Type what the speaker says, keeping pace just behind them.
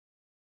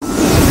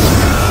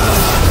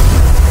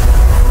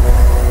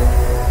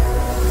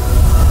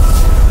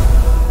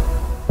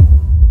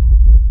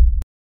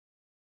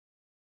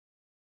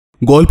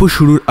গল্প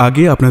শুরুর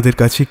আগে আপনাদের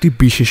কাছে একটি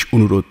বিশেষ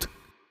অনুরোধ।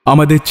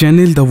 আমাদের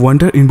channel the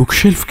wonder in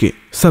বুকশেলফকে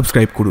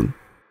subscribe করুন।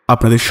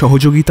 আপনাদের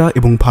সহযোগিতা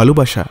এবং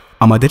ভালোবাসা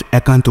আমাদের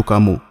একান্ত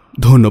কাম্য।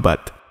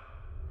 ধন্যবাদ।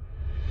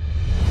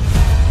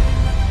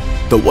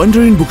 দ্য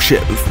ওয়ান্ডার ইন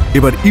বুকশেলফ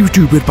এবার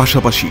ইউটিউবের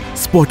পাশাপাশি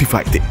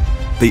স্পটিফাইতে।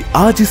 তাই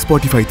আজই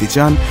স্পটিফাইতে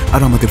যান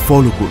আর আমাদের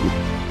ফলো করুন,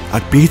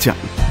 আর পেয়ে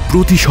যান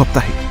প্রতি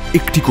সপ্তাহে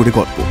একটি করে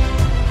গল্প,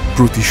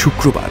 প্রতি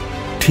শুক্রবার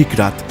ঠিক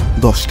রাত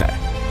 10টায়।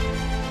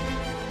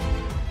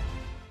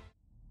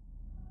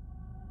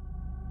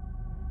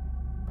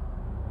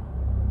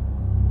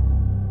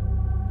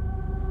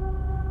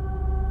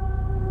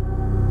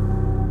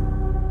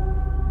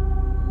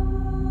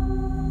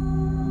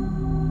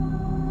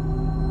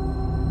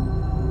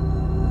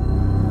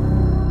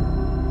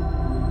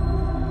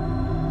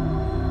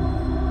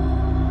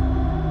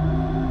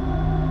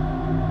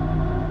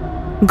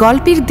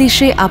 গল্পের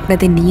দেশে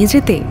আপনাদের নিয়ে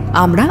যেতে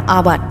আমরা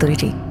আবার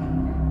তৈরি।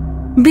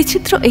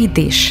 বিচিত্র এই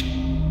দেশ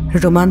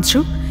রোমাঞ্চ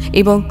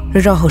এবং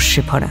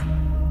রহস্যে ভরা।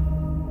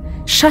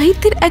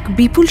 সাহিত্যের এক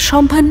বিপুল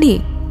সম্ভার নিয়ে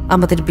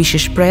আমাদের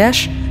বিশেষ প্রয়াস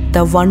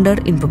দ্য ওয়ান্ডার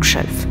ইন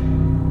বুকশেলফ।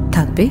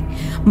 থাকবে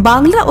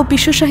বাংলা ও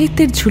বিশ্ব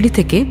সাহিত্যের ঝুলি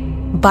থেকে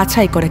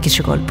বাছাই করা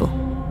কিছু গল্প।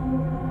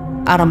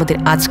 আর আমাদের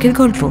আজকের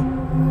গল্প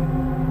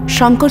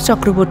শঙ্কর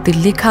চক্রবর্তীর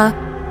লেখা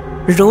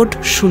রোড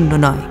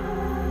 09।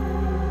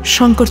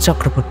 শঙ্কর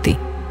চক্রবর্তী,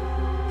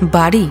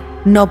 বাড়ি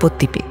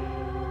নবদ্বীপে।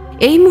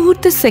 এই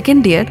মুহূর্তে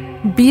সেকেন্ড ইয়ার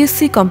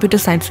বিএসসি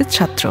কম্পিউটার সায়েন্সের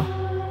ছাত্র।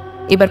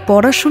 এবার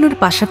পড়াশোনার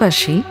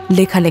পাশাপাশি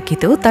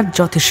লেখালেখিতেও তার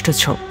যথেষ্ট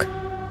ঝোঁক।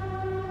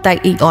 তাই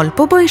এই অল্প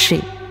বয়সে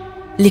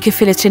লিখে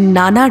ফেলেছেন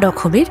নানা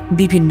রকমের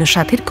বিভিন্ন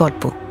স্বাদের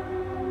গল্প।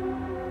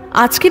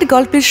 আজকের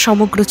গল্পের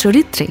সমগ্র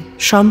চরিত্রে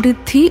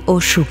সমৃদ্ধি ও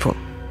শুভ।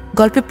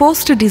 গল্পে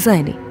পোস্ট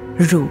ডিজাইনে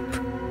রূপ।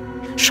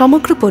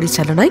 সমগ্র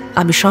পরিচালনায়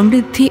আমি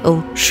সমৃদ্ধি ও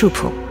শুভ।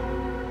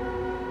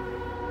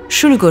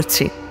 শুরু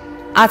করছি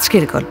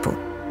আজকের গল্প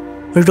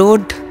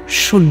রোড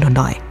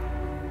 09।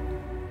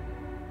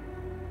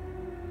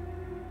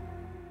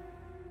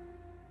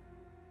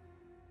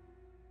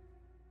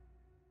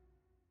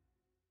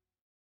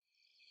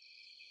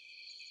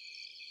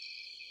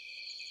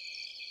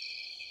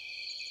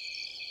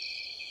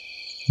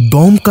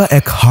 দমকা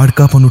এক হাড়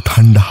কাঁপানো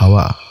ঠান্ডা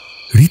হাওয়া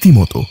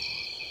রীতিমতো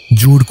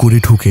জোর করে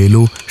ঢুকে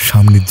এলো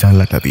সামনের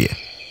জানলাটা দিয়ে।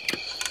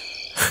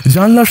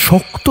 জানলার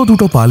শক্ত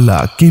দুটো পাল্লা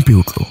কেঁপে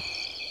উঠল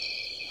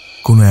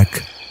কোনো এক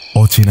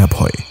অচেনা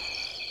ভয়।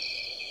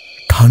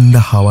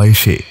 ঠান্ডা হাওয়া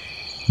এসে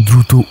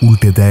দ্রুত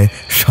উল্টে দেয়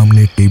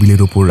সামনের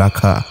টেবিলের ওপর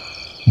রাখা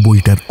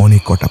বইটার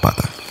অনেক কটা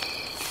পাতা।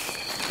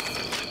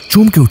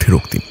 চমকে উঠে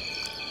রক্তিম।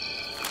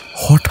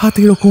 হঠাৎ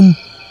এরকম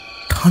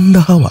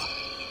ঠান্ডা হাওয়া।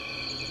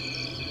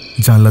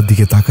 জানলার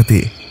দিকে তাকাতে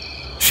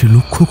সে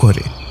লক্ষ্য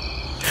করে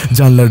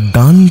জানলার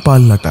ডান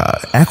পাল্লাটা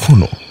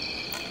এখনো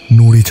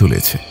নড়ে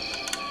চলেছে।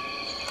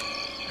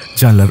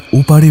 জানলার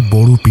ওপারে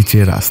বড়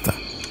পিচের রাস্তা,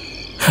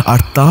 আর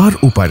তার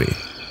ওপারে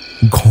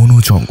ঘন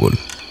জঙ্গল।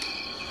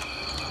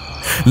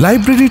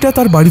 লাইব্রেরিটা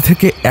তার বাড়ি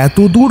থেকে এত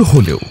দূর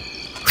হলেও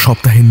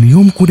সপ্তাহে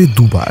নিয়ম করে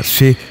 2বার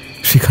সে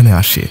সেখানে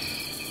আসে,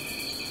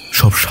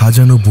 সব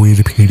সাজানো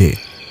বইয়ের ভিড়ে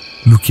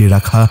লুকিয়ে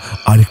রাখা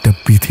আরেকটা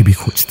পৃথিবী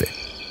খুঁজতে।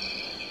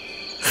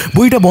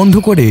 বইটা বন্ধ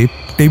করে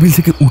টেবিল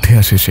থেকে উঠে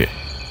আসে সে।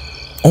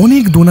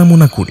 অনেক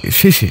দোনামোনা করে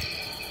শেষে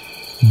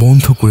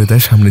বন্ধ করে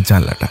দেয় সামনের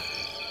জানলাটা।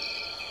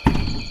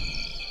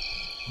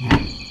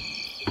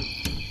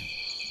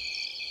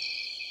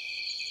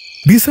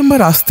 ডিসেম্বর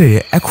আসতে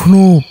এখনো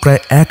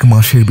প্রায় 1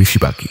 মাসের বেশি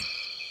বাকি।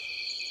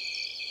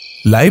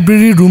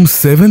 লাইব্রেরির রুম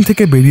 7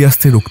 থেকে বেরিয়ে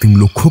আসতে রক্তিম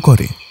লক্ষ্য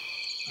করে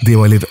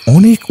দেওয়ালের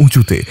অনেক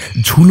উঁচুতে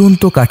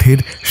ঝুলন্ত কাঠের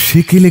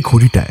সেকেলে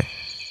ঘড়িটায়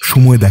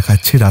সময়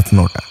দেখাচ্ছে রাত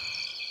 9টা।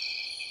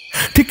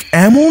 ঠিক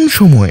এমন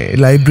সময়ে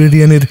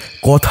লাইব্রেরিয়ানের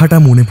কথাটা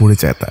মনে পড়ে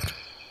যায় তার।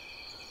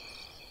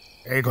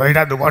 এই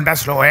ঘড়িটা 2 ঘন্টা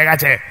স্লো হয়ে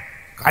গেছে,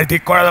 কাল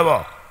ঠিক করে দেবো।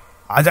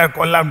 আজ আর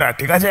করলাম না,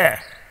 ঠিক আছে?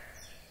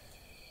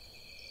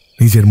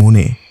 নিজের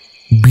মনে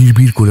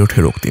বিড়বিড় করে ওঠে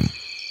রক্তিম।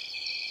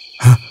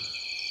 হ্যাঁ,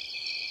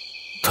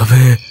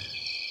 তবে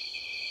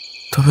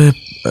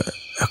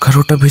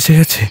 11টা বেজে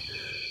গেছে।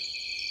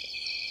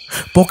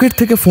 পকেট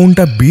থেকে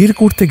ফোনটা বের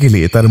করতে গেলে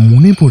তার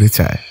মনে পড়ে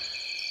যায়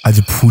আজ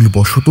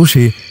ভুলবশত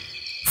সে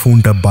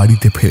ফোনটা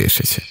বাড়িতে ফেলে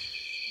এসেছে।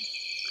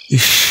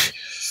 ইস,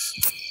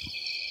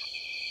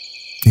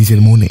 নিজের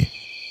মনে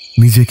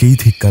নিজেকেই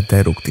ধিক্কার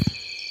দেয় রক্তিম।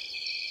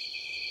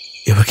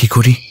 এবার কি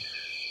করি?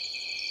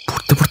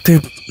 পড়তে পড়তে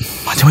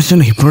মাঝে মাঝে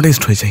যেন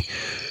হিপনোটাইজড হয়ে যায়।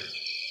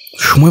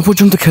 সময়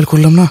পর্যন্ত খেয়াল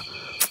করলাম না।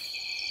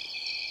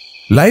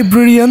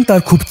 লাইব্রেরিয়ান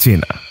তার খুব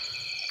চেনা,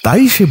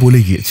 তাই সে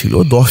বলে গিয়েছিল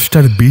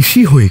 10টার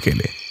বেশি হয়ে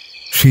গেলে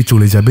সে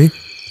চলে যাবে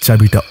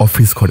চাবিটা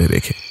অফিস ঘরে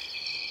রেখে।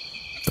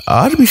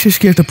 তার বিশেষ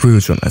কি একটা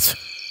প্রয়োজন আছে।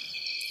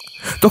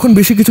 তখন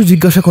বেশি কিছু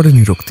জিজ্ঞাসা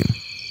করেনি রক্তিম।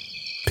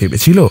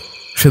 ভেবেছিল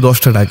সে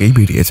 10টার আগেই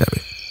বেরিয়ে যাবে,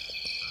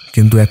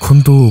 কিন্তু এখন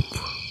তো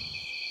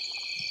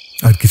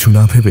আর কিছু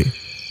না ভেবে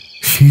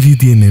সিঁড়ি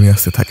দিয়ে নেমে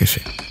আসতে থাকে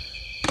সে।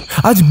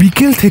 আজ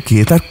বিকেল থেকে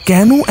তার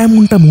কেন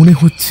এমনটা মনে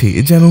হচ্ছে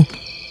যেন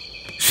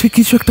সে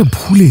কিছু একটা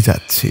ভুলে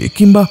যাচ্ছে,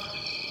 কিংবা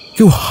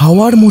কেউ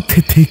হাওয়ার মধ্যে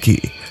থেকে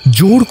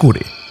জোর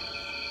করে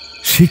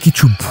সে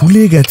কিছু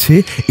ভুলে গেছে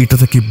এটা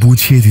তাকে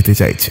বুঝিয়ে দিতে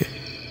চাইছে।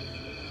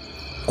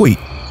 কই,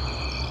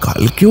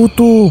 কালকেও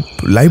তো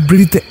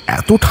লাইব্রেরিতে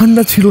এত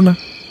ঠান্ডা ছিল না,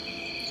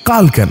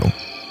 কাল কেন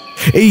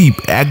এই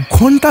 1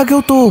 ঘন্টা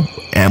আগেও তো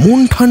এমন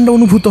ঠান্ডা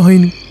অনুভূত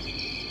হয়নি,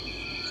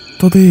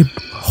 তবে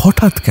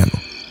হঠাৎ কেন?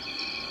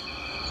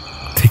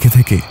 থেকে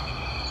থেকে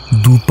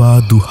 2 পা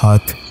 2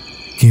 হাত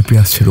কেঁপে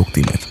আসছে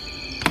রক্তিমের।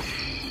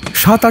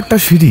 7-8টা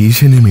সিঁড়ি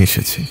সে নেমে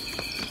এসেছে,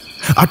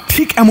 আর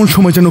ঠিক এমন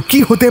সময় যেন কি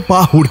হতে পা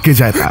হড়কে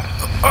যায় তার,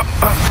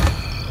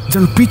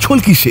 যেন পিছল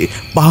কিসে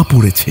পা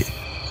পড়েছে।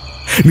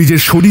 নিজের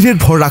শরীরের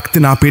ভর রাখতে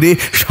না পেরে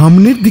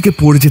সামনের দিকে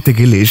পড়ে যেতে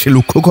গেলে সে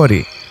লক্ষ্য করে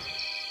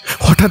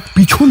হঠাৎ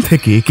পিছন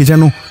থেকে কে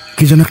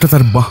যেন একটা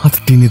তার বাঁ হাত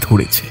টেনে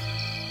ধরেছে।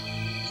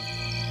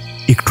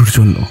 একটুর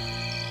জন্য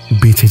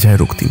বেঁচে যায়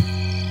রক্তিম।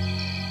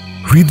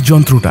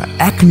 হৃদযন্ত্রটা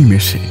এক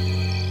নিমেষে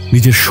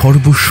নিজের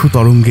সর্বস্ব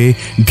তরঙ্গে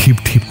ঢিপ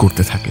ঢিপ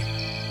করতে থাকে।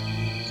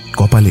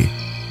 কপালে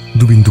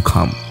 2 বিন্দু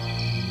ঘাম।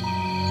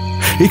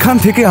 এখান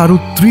থেকে আরো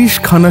 30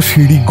 খানা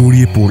সিঁড়ি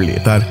গড়িয়ে পড়লে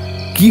তার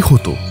কি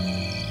হতো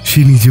সে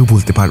নিজেও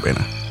বলতে পারবে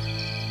না।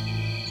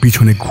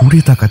 পিছনে ঘুরে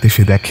তাকাতে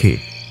সে দেখে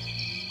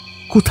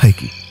কোথায়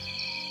কি,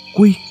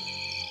 কই,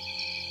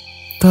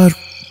 তার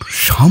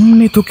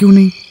সামনে তো কেউ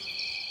নেই।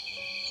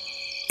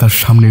 তার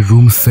সামনে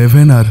রুম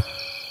 7 আর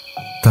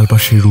তার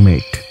পাশে রুম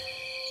 8,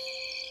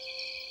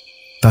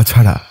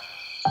 তাছাড়া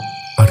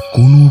আর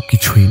কোনো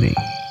কিছুই নেই।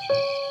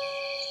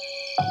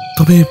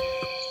 তবে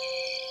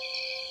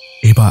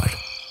এবার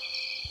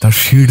তার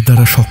শির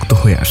দ্বারা শক্ত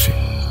হয়ে আসে,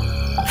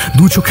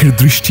 2 চোখের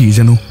দৃষ্টি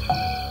যেন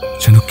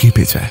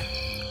কেঁপে যায়।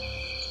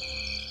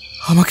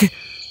 আমাকে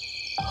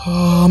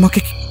আমাকে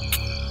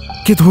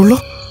কে ধরল?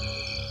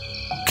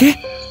 কে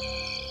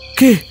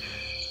কে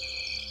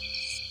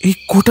এই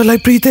কোটা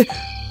লাইব্রেরিতে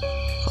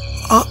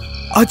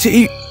আজ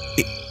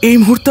এই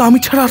মুহূর্তে আমি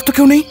ছাড়া আর তো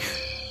কেউ নেই।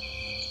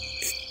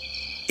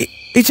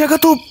 এই জায়গা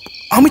তো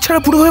আমি ছাড়া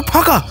পুরোভাবে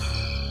ফাঁকা।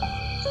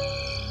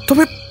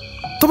 তবে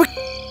তবে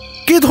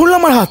কে ধরল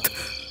আমার হাত?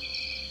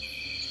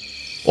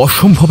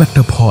 অসম্ভব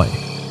একটা ভয়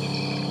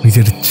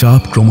নিজের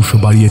চাপ ক্রমশ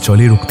বাড়িয়ে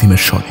চলে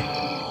রক্তিমের স্বরে।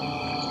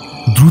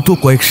 দ্রুত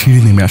কয়েক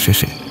সিঁড়ি নেমে আসে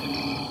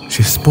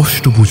সে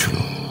স্পষ্ট বুঝল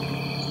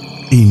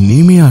এই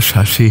নেমে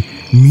আসা সে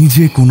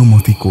নিজে কোনো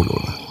মতেই করল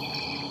না।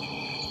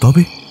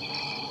 তবে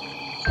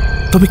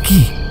তবে কি?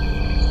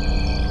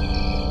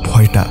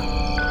 ভয়টা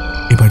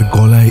এবার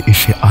গলায়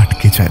এসে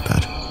আটকে যায়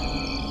তার।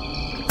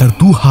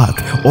 2 হাত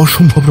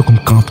অসম্ভব রকম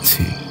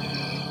কাঁপছে।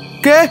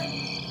 কে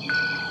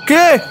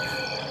কে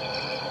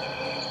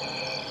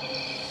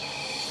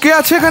কে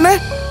আছে এখানে?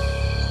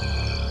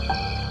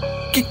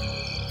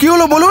 কি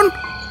হলো বলুন,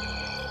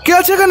 কে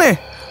আছে এখানে?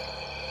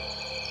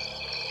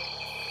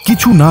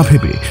 কিছু না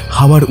ভেবে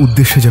হাওয়ার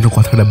উদ্দেশ্যে যেন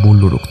কথাটা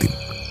বলল রক্তিম।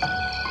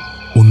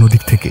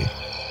 অন্যদিক থেকে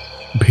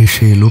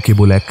ভেসে এলো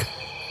কেবল এক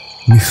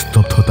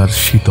নিস্তব্ধতার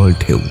শীতল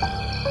ঢেউ।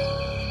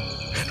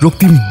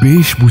 রক্তিম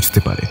বেশ বুঝতে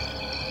পারে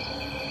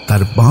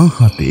তার বাঁ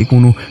হাতে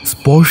কোনো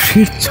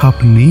স্পর্শের ছাপ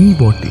নেই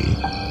বটে,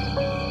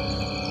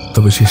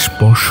 তবে সে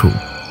স্পর্শ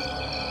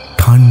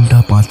ঠান্ডা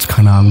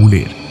 5খানা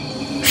আঙুলের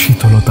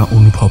শীতলতা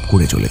অনুভব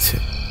করে চলেছে।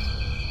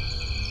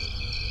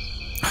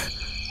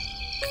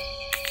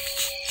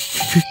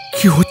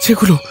 কি হচ্ছে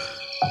এগুলো?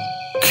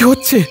 কি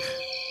হচ্ছে?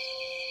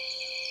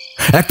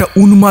 একটা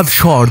উন্মাদ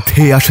স্বর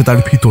ধেয়ে আসে তার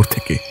ভিতর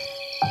থেকে।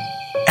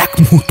 এক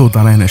মুহূর্ত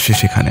দাঁড়ায় না সে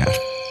সেখানে, আর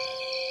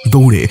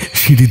দৌড়ে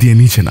সিঁড়ি দিয়ে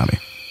নিচে নামে।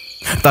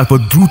 তারপর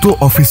দ্রুত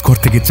অফিস ঘর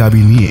থেকে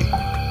চাবি নিয়ে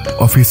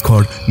অফিস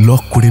ঘর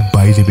লক করে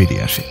বাইরে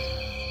বেরিয়ে আসে।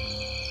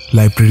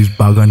 লাইব্রেরির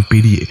বাগান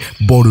পেরিয়ে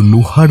বড়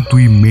লোহার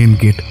 2 মেন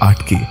গেট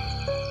আটকে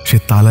সে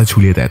তালা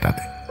ঝুলিয়ে দেয়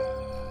তাতে।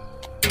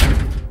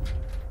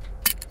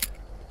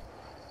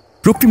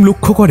 রক্তিম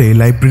লক্ষ্য করে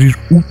লাইব্রেরির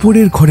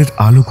উপরের ঘরের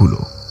আলোগুলো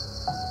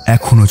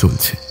এখনো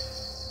জ্বলছে।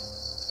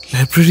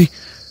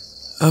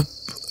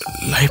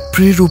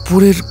 লাইব্রেরির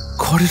উপরের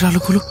ঘরের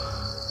আলোগুলো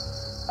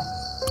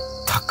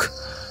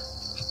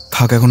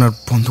থাক, এখন আর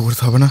বন্ধ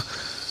করতে হবে না।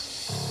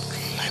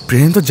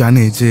 লাইব্রেরিয়ান তো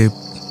জানে যে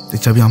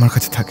চাবি আমার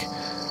কাছে থাকে।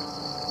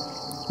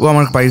 ও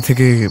আমার বাইরে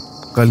থেকে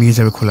কাল নিয়ে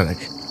যাবে খোলা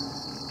রাখে।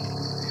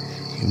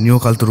 এমনিও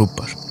কাল তো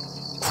রোববার,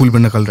 খুলবে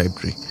না কাল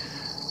লাইব্রেরি।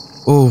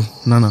 ও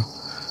না,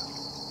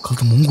 কাল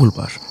তো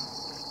মঙ্গলবার।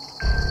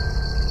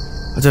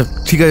 আচ্ছা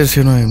ঠিক আছে,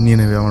 সে নয় নিয়ে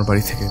নেবে আমার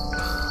বাড়ি থেকে।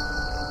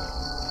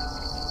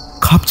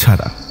 খাপ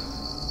ছাড়া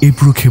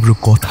এবড়ো খেবড়ো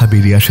কথা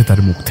বেরিয়ে আসে তার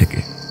মুখ থেকে।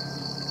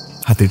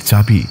 হাতের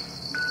চাবি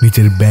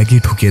নিজের ব্যাগে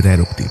ঢুকিয়ে দেয়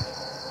রক্তিম।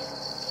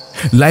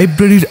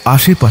 লাইব্রেরির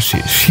আশেপাশে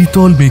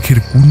শীতল মেঘের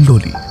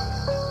কুণ্ডলী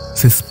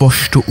সে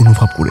স্পষ্ট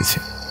অনুভব করেছে।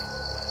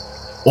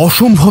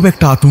 অসম্ভব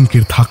একটা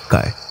আতঙ্কের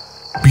ধাক্কায়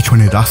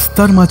পিছনে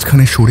রাস্তার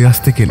মাঝখানে সরে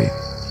আসতে গেলে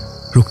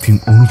রক্তিম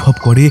অনুভব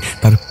করে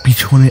তার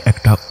পিছনে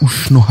একটা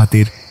উষ্ণ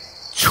হাতের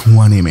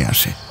ছোঁয়া নেমে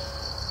আসে।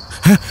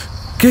 হ্যাঁ,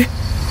 কে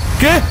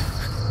কে?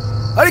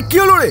 আরে কি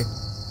হলো রে?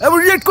 এমন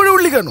রিয়েক্ট করে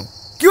উঠলি কেন?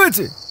 কি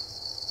হয়েছে?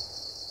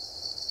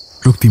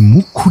 রক্তিম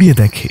মুখ ঘুরিয়ে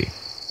দেখে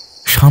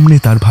সামনে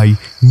তার ভাই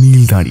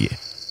নীল দাঁড়িয়ে।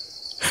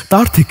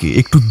 তার থেকে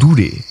একটু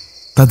দূরে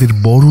তাদের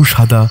বড়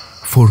সাদা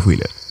 4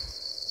 হুইলার।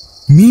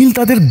 নীল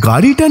তাদের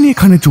গাড়িটা নিয়ে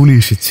এখানে চলে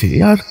এসেছে,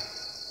 আর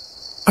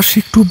আর সে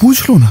একটু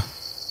বুঝল না।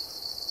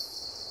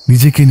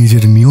 নিজেকে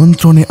নিজের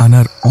নিয়ন্ত্রণে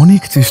আনার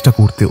অনেক চেষ্টা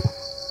করতেও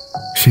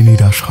সে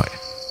নিরাশ হয়।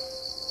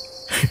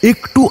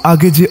 একটু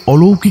আগে যে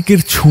অলৌকিকের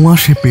ছোঁয়া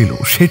সে পেল,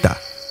 সেটা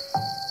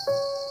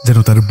যেন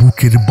তার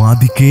বুকের বাঁ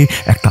দিকে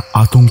একটা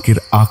আতঙ্কের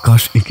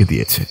আকাশ এঁকে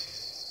দিয়েছে।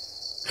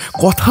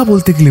 কথা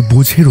বলতে গেলে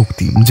বোঝে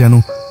রক্তিম যেন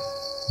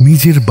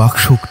নিজের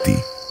বাকশক্তি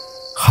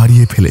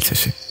হারিয়ে ফেলেছে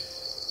সে।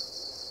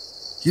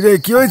 কিরে,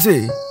 কি হয়েছে?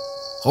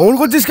 অমন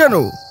করছিস কেন?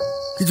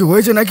 কিছু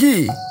হয়েছে নাকি?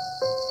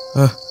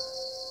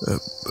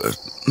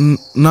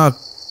 না,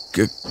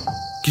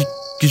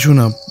 কিছু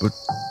না,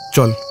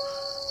 চল।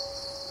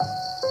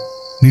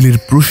 নীলের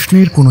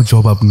প্রশ্নের কোনো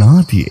জবাব না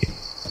দিয়ে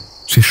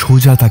সে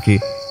সোজা তাকে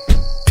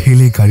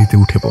ঠেলে গাড়িতে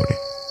উঠে পড়ে।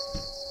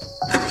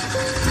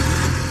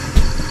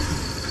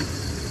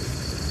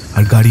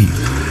 আর গাড়ি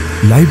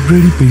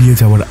লাইব্রেরি পেরিয়ে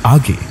যাওয়ার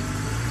আগে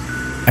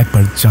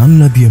একবার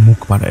জানলা দিয়ে মুখ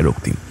বাড়ায়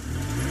রক্তিম।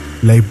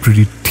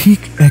 লাইব্রেরি ঠিক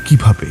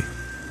একইভাবে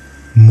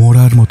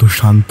মরার মতো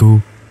শান্ত,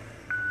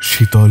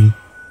 শীতল,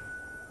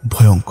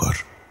 ভয়ঙ্কর।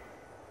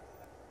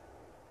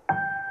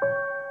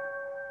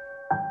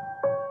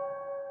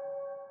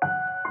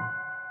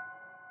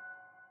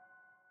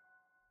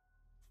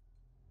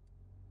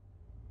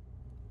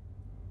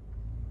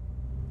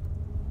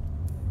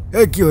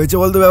 কি হয়েছে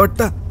বলতো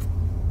ব্যাপারটা?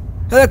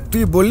 হ্যাঁ,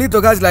 তুই বললি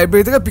তোকে আজ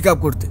লাইব্রেরি থেকে পিক আপ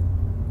করতে।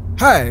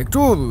 হ্যাঁ, একটু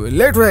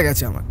লেট হয়ে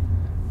গেছে আমার।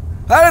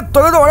 আরে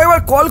তোকে তো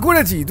অনেকবার কল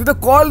করেছি, তুই তো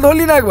কল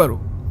ধরলি না একবারও।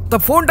 তা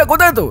ফোনটা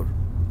কোথায় তোর?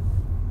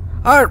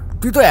 আর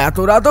তুই তো এত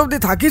রাত অবধি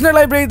থাকিস না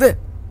লাইব্রেরিতে।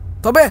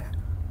 তবে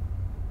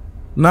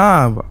না,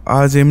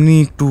 আজ এমনি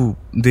একটু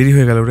দেরি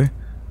হয়ে গেল রে,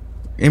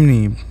 এমনি।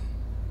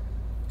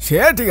 সে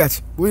ঠিক আছে,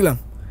 বুঝলাম।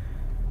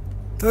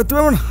 তবে তুই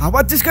এমন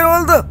হাঁপাচ্ছিস কেন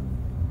বলতো?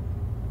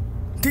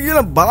 ঠিক যেন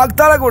বাঘ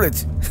তাড়া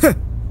করেছে।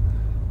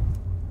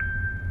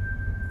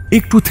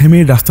 একটু থেমে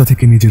রাস্তা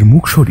থেকে নিজের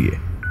মুখ সরিয়ে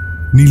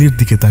নীলের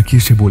দিকে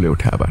তাকিয়ে সে বলে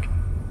ওঠে আবার,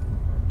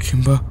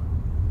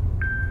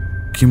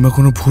 কিংবা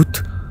কোনো ভূত?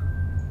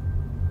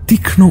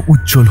 তীক্ষ্ণ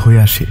উজ্জ্বল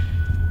হয়ে আসে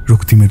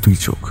রক্তিমের দুই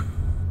চোখ।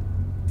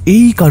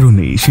 এই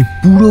কারণেই সে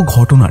পুরো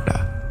ঘটনাটা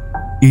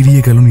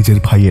এড়িয়ে গেল নিজের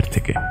ভাইয়ের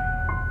থেকে।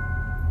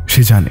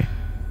 সে জানে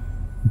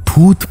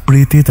ভূত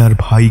প্রেতে তার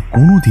ভাই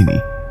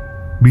কোনোদিনই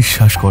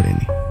বিশ্বাস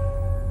করেনি,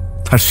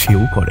 আর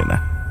সেও করে না।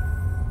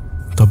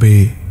 তবে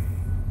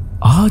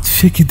আজ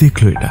সে কি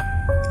দেখল, এটা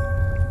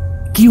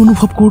কি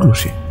অনুভব করলো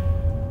সে?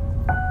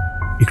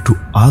 একটু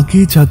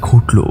আগে যা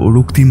ঘটল,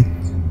 রক্তিম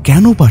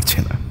কেন পারছে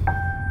না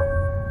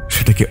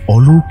সেটাকে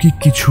অলৌকিক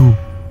কিছু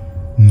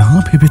না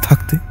ভেবে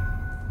থাকতে?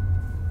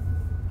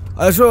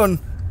 শোন,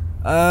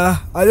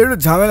 আজ একটু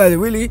ঝামেলা আছে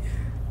বুঝলি।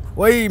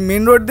 ওই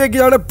মেন রোড দিয়ে কি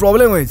একটা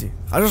প্রবলেম হয়েছে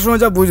আসার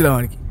সময়, যা বুঝলাম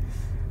আর কি।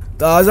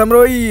 তা আজ আমরা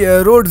ওই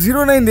রোড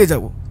 09 দিয়ে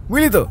যাবো,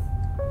 বুঝলি তো?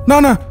 না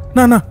না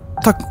না না,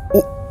 থাক,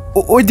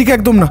 ওই দিকে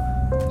একদম না,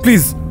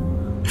 প্লিজ।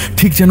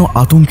 ঠিক যেন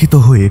আতঙ্কিত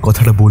হয়ে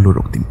কথাটা বলল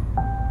রক্তিম।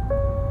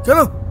 কেন,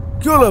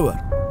 কি হলো আবার?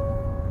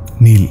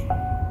 নীল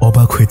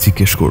অবাক হয়ে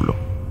জিজ্ঞেস করলো,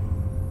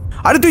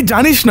 আরে তুই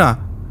জানিস না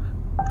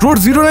রোড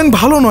 09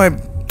 ভালো নয়?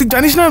 তুই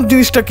জানিস না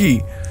জিনিসটা কি?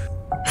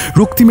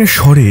 রক্তিমের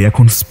স্বরে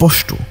এখন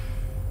স্পষ্ট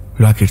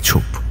রাগের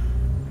ছোপ।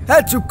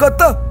 হ্যাঁ, চুপ কর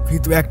তো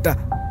ভিতু একটা।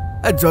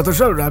 যত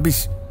সব রাবিশ।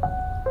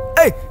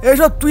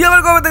 এইসব তুই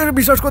আবার কবে থেকে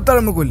বিশ্বাস করতে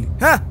আরম্ভ করলি?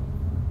 হ্যাঁ,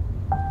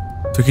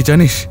 তুই কি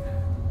জানিস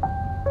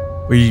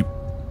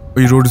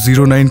ওই রোড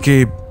 09-কে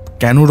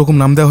কেন ওরকম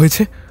নাম দেওয়া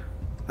হয়েছে?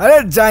 আরে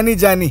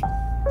জানি।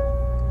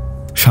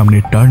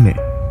 সামনের টার্নে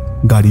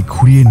গাড়ি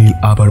ঘুরিয়ে নীল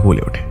আবার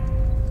বলে ওঠে,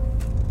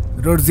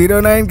 রোড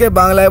 09-কে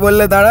বাংলায়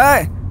বললে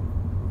দাঁড়ায়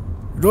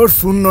রোড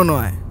শূন্য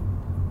নয়।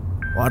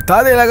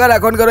 অর্থাৎ এলাকার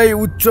এখনকার এই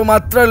উচ্চ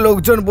মাত্রার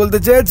লোকজন বলতে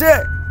চেয়েছে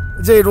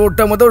যে এই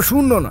রোডটা মতো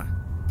শূন্য নয়,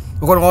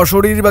 ওখানে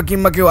অশরীর বা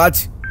কিংবা কেউ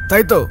আছে,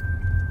 তাই তো?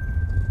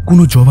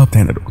 কোনো জবাব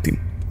দেয় না রক্তিম।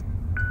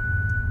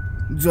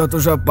 যত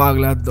সব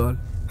পাগলার দল।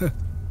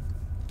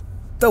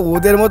 তা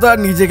ওদের মতো আর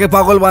নিজেকে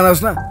পাগল বানাস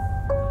না,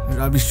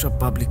 রাবিশ সব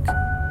পাবলিক।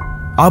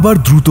 আবার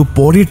দ্রুত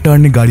পরের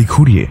টার্নে গাড়ি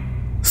ঘুরিয়ে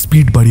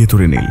স্পিড বাড়িয়ে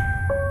তোলে নীল।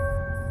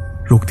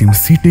 রক্তিম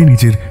সিটে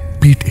নিজের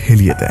পিঠ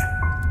হেলিয়ে দেয়,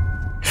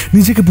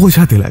 নিজেকে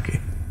বোঝাতে লাগে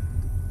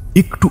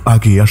একটু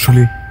আগে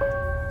আসলে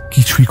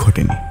কিছুই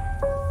ঘটেনি,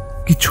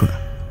 কিচ্ছু না।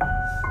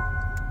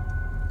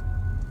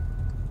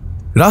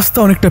 রাস্তা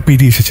অনেকটা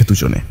পেরিয়ে এসেছে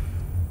দুজনে।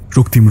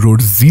 রক্তিম রোড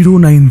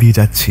 09 দিয়ে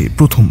যাচ্ছে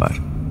প্রথমবার।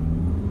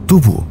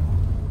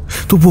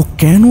 তবুও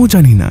কেন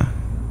জানি না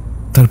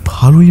তার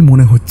ভালোই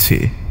মনে হচ্ছে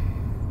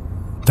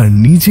তার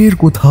নিজের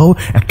কোথাও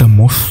একটা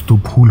মস্ত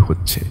ভুল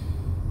হচ্ছে।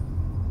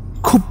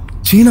 খুব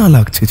চেনা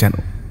লাগছে যেন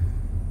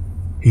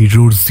এই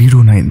রোড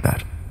 09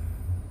 তার।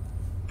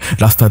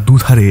 রাস্তার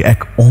দুধারে এক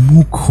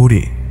অমুক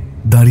ঘোরে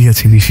দাঁড়িয়ে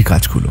আছে নিশি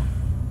কাজগুলো।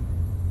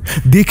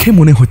 দেখে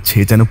মনে হচ্ছে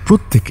যেন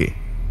প্রত্যেকে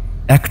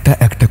একটা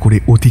একটা করে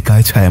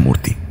অতিকায়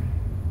ছায়ামূর্তি।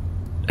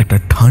 একটা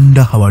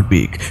ঠান্ডা হাওয়ার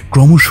বেগ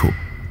ক্রমশ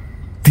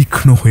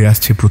তীক্ষ্ণ হয়ে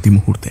আসছে প্রতি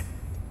মুহূর্তে।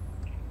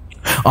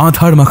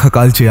 আধার মাখা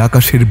কালচে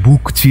আকাশের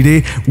বুক চিরে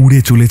উড়ে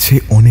চলেছে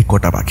অনেক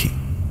কটা পাখি।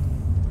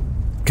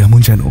 কেমন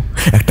যেন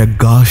একটা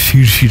গা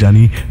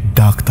শিরশিরানি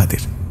ডাক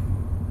তাদের।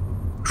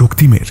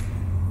 রক্তিমের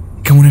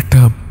কেমন একটা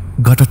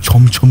গাটা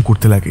ছমছম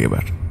করতে লাগে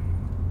এবার।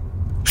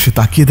 সে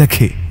তাকিয়ে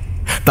দেখে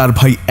তার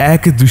ভাই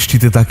এক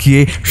দৃষ্টিতে তাকিয়ে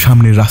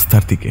সামনের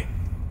রাস্তার দিকে।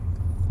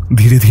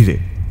 ধীরে ধীরে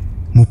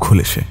মুখ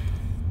খোলে সে।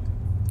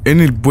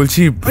 নীল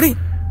বলছি, আরে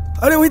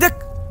আরে ওই দেখ,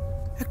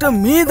 একটা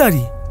মেয়ে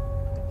দাঁড়িয়ে,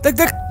 দেখ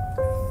দেখ।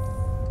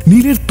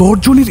 নীলের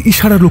তর্জনীর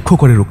ইশারা লক্ষ্য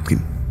করে রক্তিম।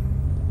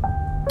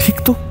 ঠিক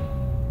তো,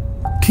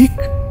 ঠিক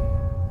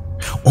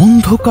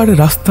অন্ধকার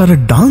রাস্তার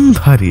ডান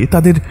ধারে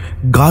তাদের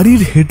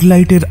গাড়ির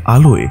হেডলাইটের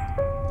আলোয়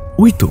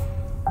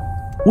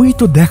ওই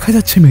তো দেখা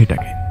যাচ্ছে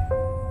মেয়েটাকে।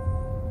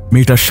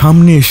 মেয়েটার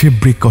সামনে এসে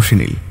ব্রেক কষে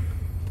নীল।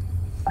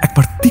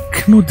 একবার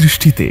তীক্ষ্ণ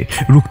দৃষ্টিতে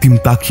রক্তিম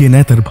তাকিয়ে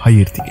নেয় তার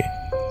ভাইয়ের দিকে।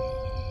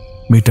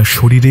 মেয়েটার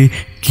শরীরে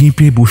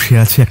কেঁপে বসে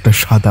আছে একটা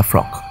সাদা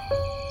ফ্রক।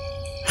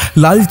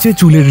 লালচে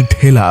চুলের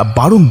ঢেলা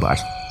বারংবার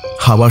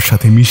হাওয়ার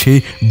সাথে মিশে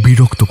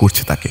বিরক্ত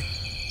করছে তাকে।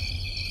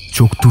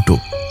 চোখ দুটো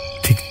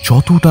ঠিক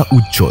যতটা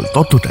উজ্জ্বল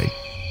ততটাই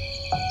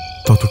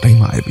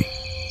মায়াবী।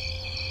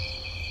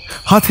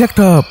 হাতে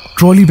একটা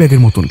ট্রলি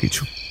ব্যাগের মতন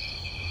কিছু,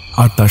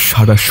 আর তার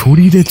সারা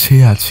শরীরে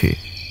ছেয়ে আছে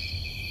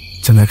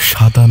যেন এক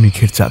সাদা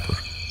মেঘের চাদর।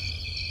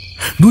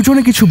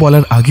 দুজনে কিছু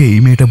বলার আগেই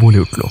মেয়েটা বলে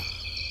উঠল,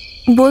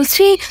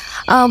 বলছি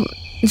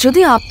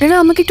যদি আপনারা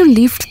আমাকে একটু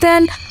লিফট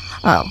দেন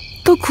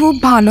তো খুব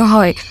ভালো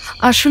হয়।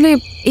 আসলে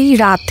এই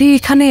রাতে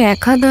এখানে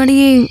একা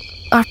দাঁড়িয়ে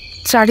আর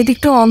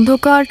চারিদিকটা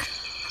অন্ধকার,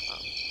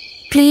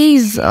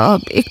 প্লিজ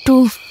একটু।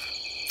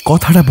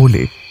 কথাটা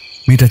বলে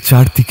মেয়েটা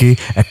চারদিকে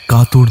এক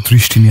কাতর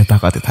দৃষ্টি নিয়ে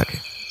তাকাতে থাকে।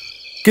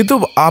 কিন্তু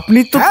আপনি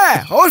তো। হ্যাঁ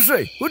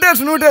অবশ্যই, উঠে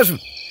আসুন উঠে আসুন।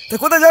 তা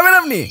কোথায় যাবেন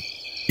আপনি?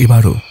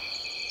 এবারও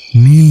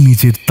নীল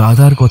নিজের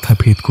দাদার কথা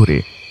ভেদ করে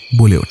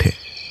বলে ওঠে,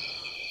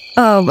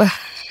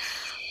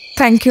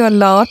 থ্যাংক ইউ আ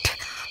লট।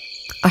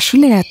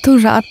 আসলে এত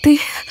রাতে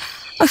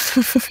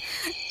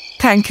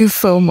থ্যাংক ইউ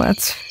সো মাচ।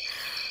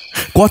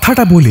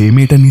 কথাটা বলে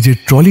মেয়েটা নিজের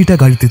ট্রলিটা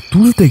গাড়িতে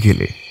তুলতে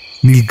গেলে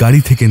নীল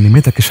গাড়ি থেকে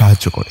নেমে তাকে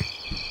সাহায্য করে।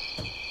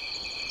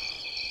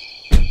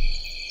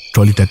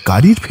 ট্রলিটা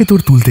গাড়ির ভেতর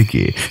তুলতে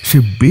গিয়ে সে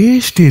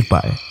বেশ টের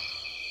পায়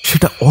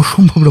সেটা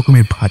অসম্ভব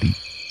রকমের ভারী।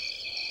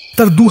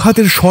 তার দু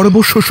হাতের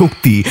সর্বস্ব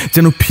শক্তি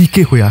যেন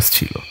ফিকে হয়ে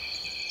আসছিল।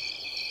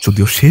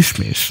 যদিও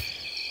শেষমেশ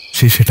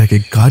সে সেটাকে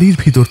গাড়ির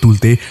ভিতর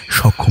তুলতে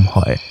সক্ষম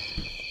হয়।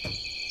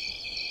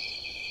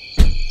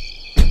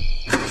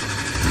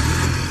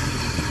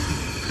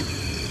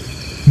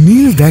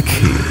 নীল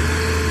দেখে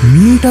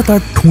মেয়েটা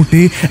তার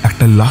ঠোঁটে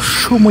একটা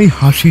লাস্যময়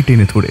হাসি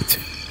টেনে ধরেছে।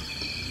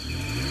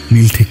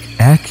 নীল ঠিক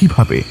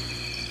একইভাবে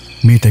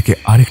মেয়েটাকে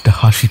আরেকটা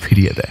হাসি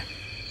ফিরিয়ে দেয়।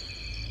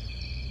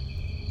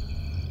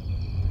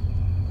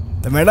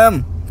 তা ম্যাডাম,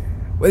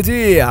 বলছি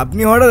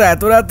আপনি হঠাৎ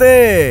এত রাতে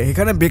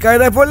এখানে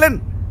বেকায়দায় পড়লেন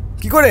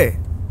কি করে?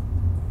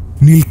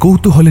 নীল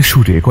কৌতূহলে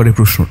সুরে করে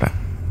প্রশ্নটা।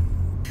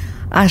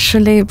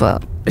 আসলে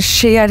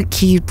সে আর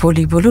কি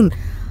বলি বলুন,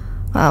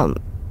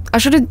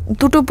 আসলে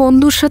দুটো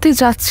বন্ধুর সাথে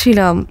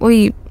যাচ্ছিলাম ওই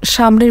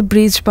সামনের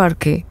ব্রিজ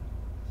পার্কে,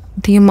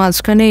 দিয়ে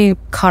মাঝখানে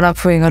খারাপ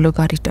হয়ে গেল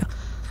গাড়িটা।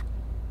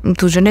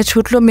 দুজনে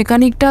ছুটলো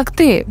মেকানিক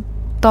ডাকতে,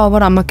 তাও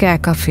আবার আমাকে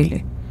একা ফেলে।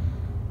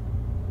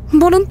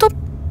 বলুন তো,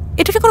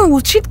 এটা কি কোনো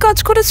উচিত কাজ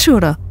করেছে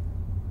ওরা?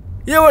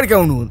 এ আবার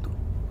কেমন হতো?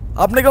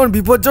 আপনাকে কেমন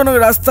বিপজ্জনক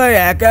রাস্তায়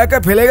একা একা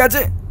ফেলে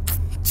গেছে?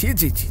 ছি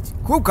ছি ছি,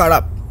 খুব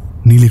খারাপ।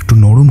 নীল একটু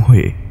নরম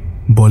হয়ে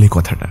বলে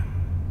কথাটা।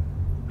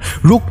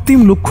 রক্তিম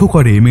লক্ষ্য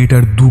করে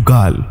মেয়েটার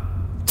দুগাল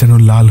যেন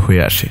লাল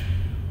হয়ে আসে।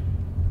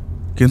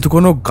 কিন্তু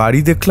কোনো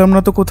গাড়ি দেখলাম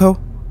না তো কোথাও,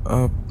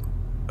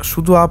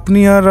 শুধু আপনি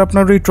আর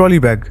আপনার ওই ট্রলি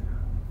ব্যাগ।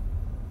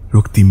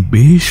 রক্তিম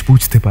বেশ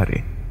বুঝতে পারে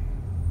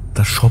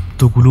তার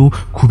শব্দগুলো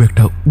খুব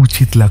একটা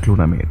উচিত লাগলো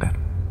না মেয়েটার।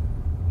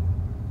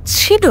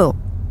 ছিল,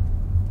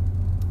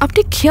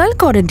 আপনি খেয়াল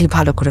করেননি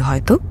ভালো করে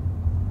হয়তো।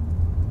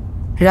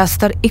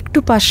 রাস্তার একটু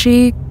পাশে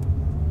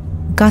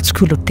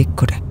গাছগুলোর দিক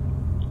করে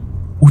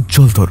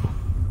উজ্জ্বলতর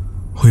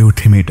হয়ে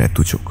ওঠে মেয়েটার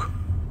দু চোখ।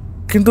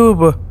 কিন্তু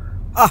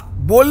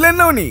বললেন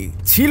না উনি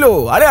ছিল?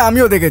 আরে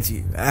আমিও দেখেছি,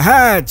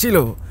 হ্যাঁ ছিল।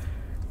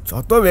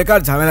 যত বেকার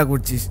ঝামেলা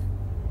করছিস,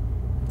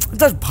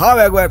 জাস্ট ভাব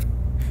একবার,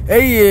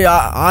 এই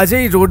আজ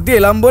এই রোড দিয়ে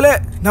এলাম বলে,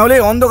 না হলে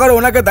অন্ধকারে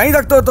ওনাকে দাঁড়িয়ে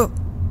থাকতে হতো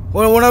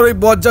ওনার ওই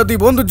বজ্জাতি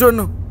বন্ধুর জন্য।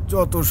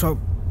 যত সব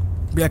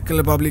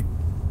ব্যাককেলে পাবলিক।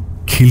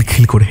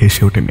 খিলখিল করে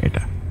হেসে ওঠে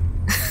মেয়েটা।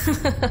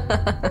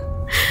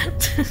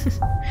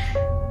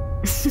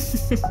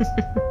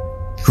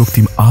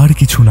 রক্তিম আর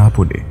কিছু না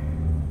বলে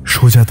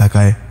সোজা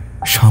তাকায়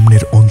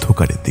সামনের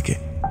অন্ধকারের দিকে।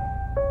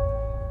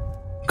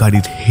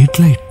 গাড়ির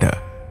হেডলাইটটা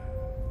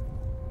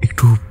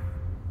একটু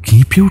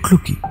কেঁপে উঠল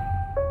কি?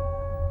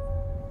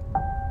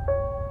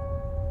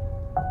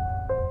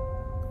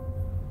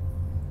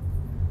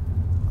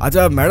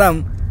 আচ্ছা ম্যাডাম,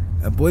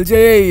 বলছে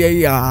এই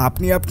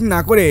আপনি আপনি না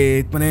করে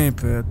মানে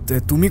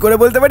তুমি করে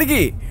বলতে পারি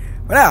কি?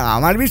 মানে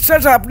আমার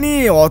বিশ্বাস আপনি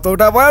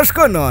অতটা বয়স্ক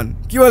নন,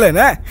 কি বলেন?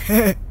 হ্যাঁ।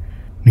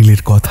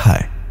 নীলের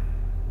কথায়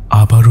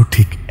আবারও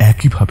ঠিক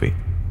একইভাবে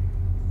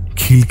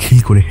খিলখিল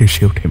করে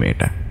হেসে ওঠে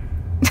মেয়েটা।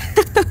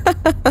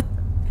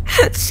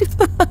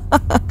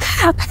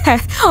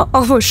 হ্যাঁ,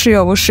 অবশ্যই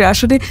অবশ্যই।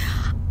 আসলে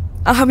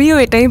আমিও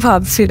এটাই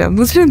ভাবছিলাম,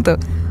 বুঝলেন তো।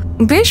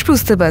 বেশ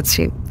বুঝতে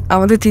পারছি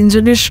আমাদের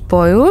তিনজনের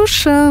বয়স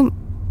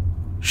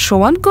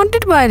সমান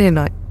কণ্ঠের বাইরে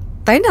নয়,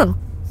 তাই না?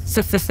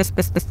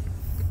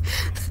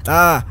 তা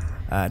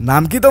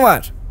নাম কি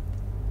তোমার?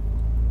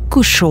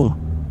 কুসুম।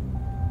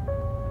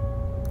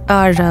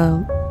 আর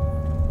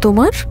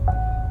তোমার?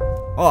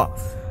 ও,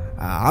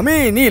 আমি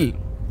নীল,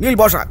 নীল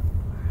বসাক।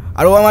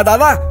 আর ও আমার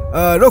দাদা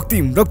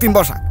রক্তিম, রক্তিম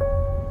বসাক।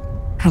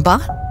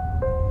 বাহ,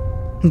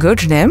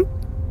 গুড নেম।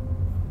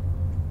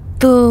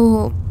 তো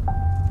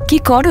কি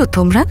করো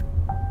তোমরা?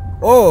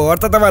 ও,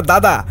 অর্থাৎ আমার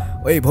দাদা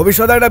ওই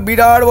ভবিষ্যতে একটা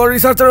বিরাট বড়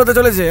রিসার্চার হতে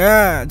চলেছে।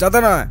 হ্যাঁ, যাতে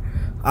নয়।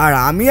 আর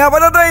আমি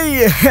আপাতত এই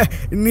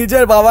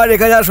নিজের বাবার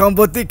রেখে যাওয়া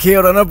সম্পত্তি খেয়ে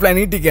ওড়ানোর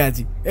প্ল্যানিং টিকে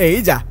আছি। এই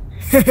যা।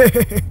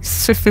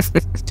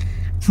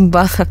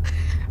 বাহ,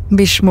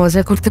 বেশ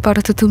মজা করতে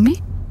পারো তো তুমি।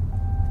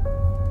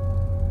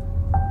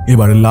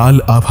 এবার লাল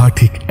আভা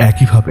ঠিক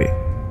একইভাবে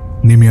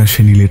নেমে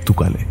আসে নীলের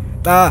তুকালে।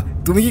 তা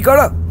তুমি কি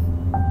করো?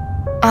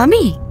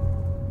 আমি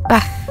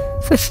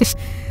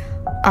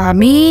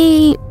আমি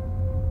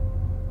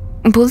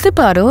বলতে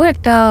পারো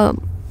একটা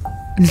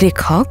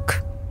লেখক,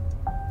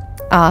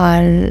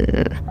 আর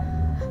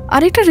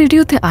আরেকটা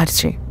রেডিওতে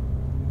আসছে।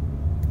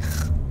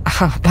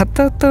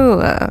 আপাতত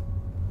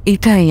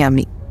এটাই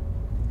আমি।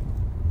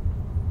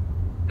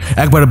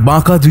 একবার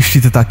বাঁকা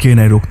দৃষ্টিতে তাকিয়ে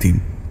নেয় রক্তিম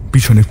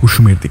পিছনে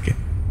কুসুমের দিকে।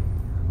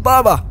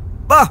 বাহ বাহ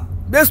বাহ,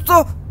 বেশ তো।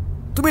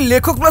 তুমি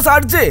লেখক প্লাস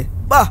আর্টে,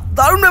 বাহ,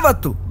 দারুণ ব্যাপার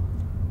তো।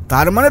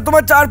 তার মানে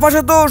তোমার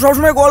চারপাশে তো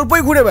সবসময়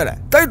গল্পই ঘুরে বেড়ায়,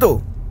 তাই তো?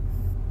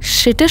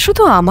 সেটা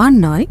শুধু আমার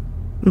নয়,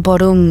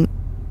 বরং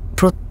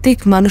প্রত্যেক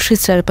মানুষের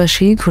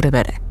চারপাশেই ঘুরে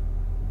বেড়ায়।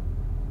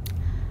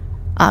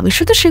 আমি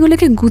শুধু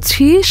সেগুলোকে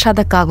গুছিয়ে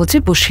সাদা কাগজে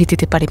বসিয়ে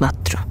দিতে পারি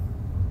মাত্র।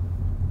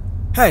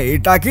 হ্যাঁ,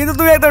 এটা কিন্তু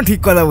তুমি একদম ঠিক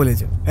কথা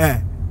বলেছো। হ্যাঁ।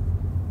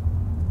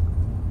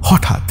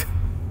 হঠাৎ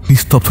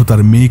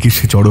নিস্তব্ধতার মেঘ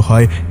এসে জড়ো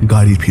হয়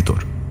গাড়ির ভিতর।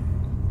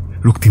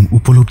 রক্তিম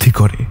উপলব্ধি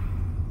করে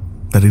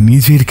তার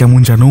নিজের কেমন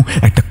যেন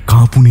একটা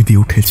কাঁপুনি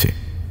দিয়ে উঠেছে।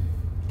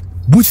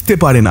 বুঝতে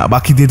পারে না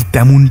বাকিদের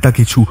তেমনটা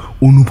কিছু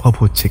অনুভব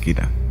হচ্ছে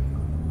কিনা।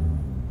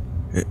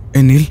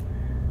 নীল,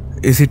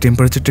 এসি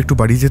টেম্পারেচারটা একটু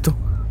বাড়িয়ে যেত।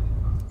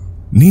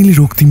 নীল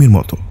রক্তিমের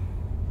মতো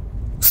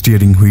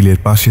স্টিয়ারিং হুইলের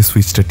পাশে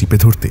সুইচটা টিপে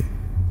ধরতে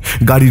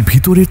গাড়ির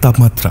ভিতরের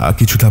তাপমাত্রা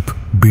কিছু ধাপ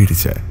বেড়ে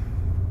যায়।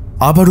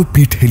 আবারও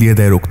পিঠ হেলিয়ে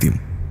দেয় রক্তিম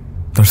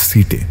তার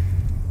সিটে।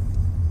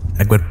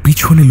 একবার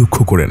পিছনে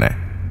লক্ষ্য করে নেয়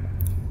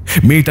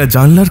মেয়েটা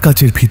জানলার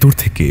কাচের ভিতর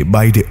থেকে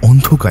বাইরে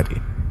অন্ধকারে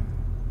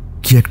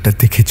কি একটা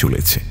দেখে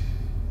চলেছে।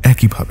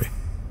 একইভাবে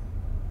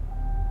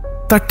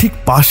তার ঠিক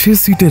পাশের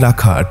সিটে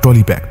রাখা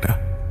ট্রলি ব্যাগটা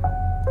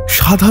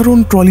সাধারণ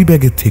ট্রলি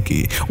ব্যাগের থেকে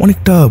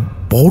অনেকটা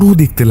বড়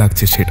দেখতে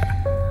লাগছে। সেটা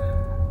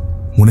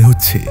মনে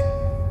হচ্ছে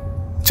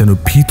যেন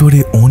ভিতরে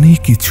অনেক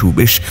কিছু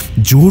বেশ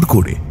জোর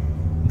করে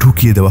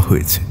ঢুকিয়ে দেওয়া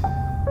হয়েছে।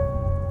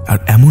 আর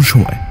এমন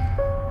সময়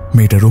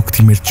মেয়েটা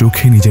রক্তিমের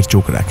চোখে নিজের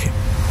চোখ রাখে।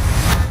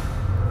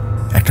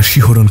 একটা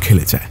শিহরণ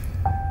খেলে যায়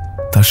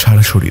তার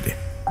সারা শরীরে।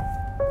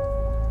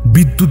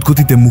 বিদ্যুৎ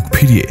গতিতে মুখ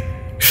ফিরিয়ে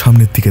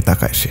সামনের দিকে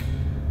তাকায় সে।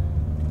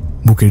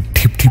 বুকের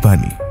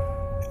ঢিপঢিপানি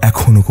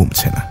এখনো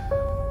কমছে না,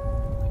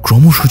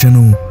 ক্রমশ যেন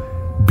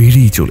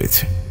বেড়েই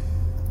চলেছে।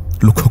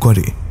 লক্ষ্য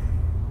করে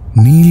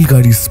নীল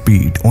গাড়ির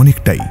স্পিড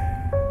অনেকটাই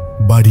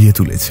বাড়িয়ে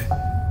তুলেছে।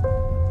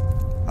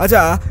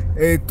 আচ্ছা,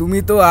 তুমি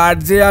তো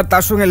আরজে আর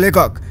তার সঙ্গে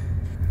লেখক,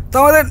 তো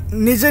আমাদের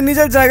নিজের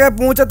নিজের জায়গায়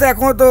পৌঁছাতে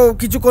এখনও তো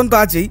কিছুক্ষণ তো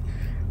আছেই।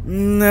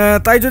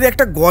 তাই যদি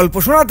একটা গল্প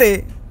শোনাতে,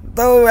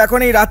 তাও এখন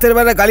এই রাতের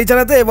বেলা গাড়ি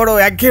চালাতে বড়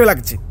একঘেয়ে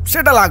লাগছে।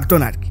 সেটা লাগতো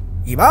না আর কি।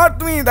 এবার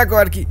তুমি দেখো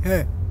আর কি।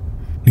 হ্যাঁ।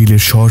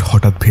 নীলের স্বর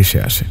হঠাৎ ভেসে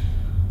আসে।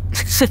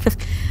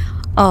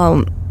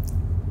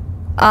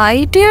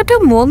 আইডিয়াটা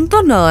মন্দ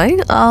নয়,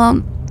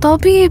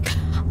 তবে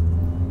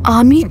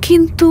আমি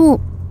কিন্তু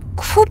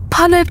খুব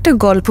ভালো একটা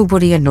গল্প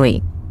বলিয়া নই।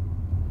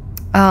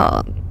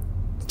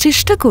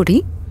 চেষ্টা করি,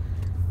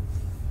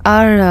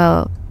 আর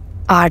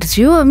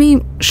আরজেও আমি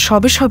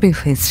সবে সবে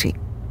হয়েছি।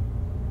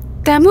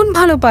 তেমন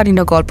ভালো পারি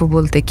না গল্প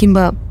বলতে,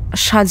 কিংবা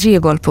সাজিয়ে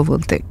গল্প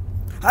বলতে।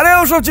 আরে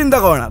ওসব চিন্তা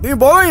করো না, তুমি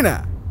বলোই না।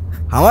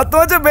 আমার তো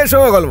হচ্ছে বেশ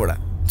হবে গল্পটা।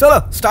 চলো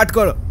স্টার্ট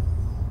করো।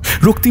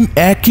 রক্তিম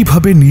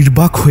একইভাবে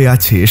নির্বাক হয়ে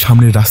আছে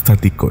সামনের রাস্তার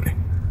দিক করে।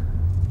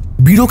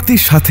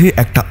 বিরক্তির সাথে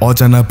একটা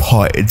অজানা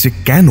ভয় যে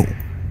কেন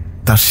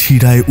তার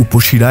শিরায়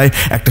উপশিরায়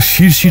একটা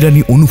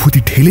শিরশিরানি অনুভূতি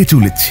ঠেলে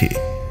চলেছে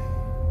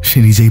সে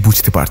নিজেই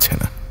বুঝতে পারছে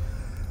না।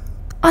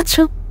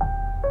 আচ্ছা,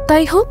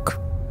 তাই হোক।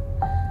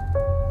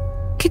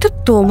 কিন্তু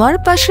তোমার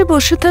পাশে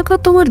বসে থাকা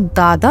তোমার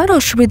দাদার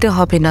অসুবিধে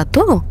হবে না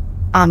তো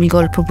আমি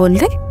গল্প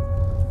বললে?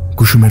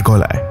 কুসুমের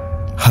গলায়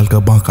হালকা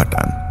বাঁকা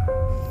টান।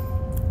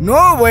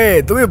 নো ওয়ে,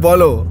 তুমি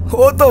বলো।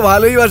 ও তো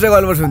ভালোই বাসে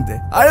গল্প শুনতে।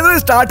 আরে তুমি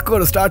স্টার্ট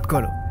করো, স্টার্ট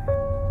করো।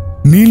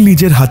 নীল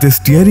নিজের হাতে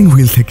স্টিয়ারিং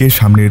হুইল থেকে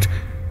সামনের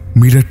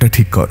মিররটা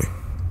ঠিক করে।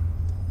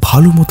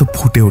 ভালো মতো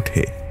ফুটে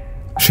ওঠে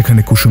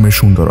সেখানে কুসুমের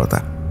সুন্দরতা।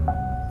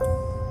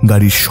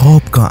 গাড়ির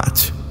সব কাঁচ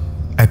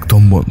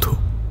একদম বন্ধ,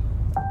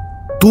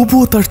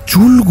 তবুও তার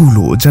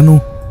চুলগুলো যেন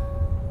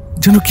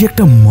যেন কি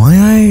একটা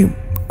মায়ায়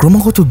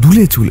ক্রমাগত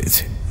দুলে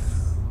চলেছে।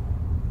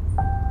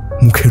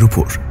 মুখের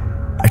উপর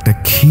একটা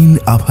ক্ষীণ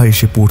আভা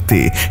এসে পড়তে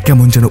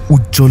কেমন যেন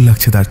উজ্জ্বল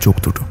লাগছে তার চোখ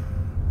দুটো।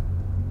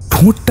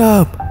 ঠোঁটটা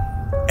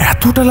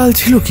এতটা লাল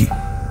ছিল কি?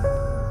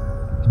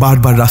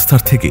 বারবার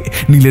রাস্তার থেকে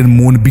নীলের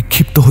মন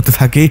বিক্ষিপ্ত হতে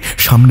থাকে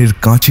সামনের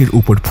কাঁচের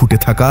উপর ফুটে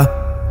থাকা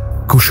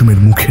কুসুমের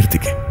মুখের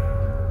দিকে।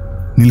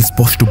 নীল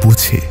স্পষ্ট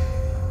বোঝে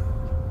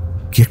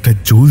কি একটা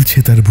জ্বলছে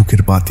তার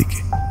বুকের বাঁ দিকে,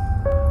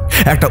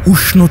 একটা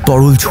উষ্ণ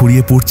তরল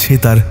ছড়িয়ে পড়ছে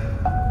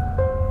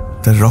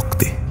তার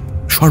রক্তে,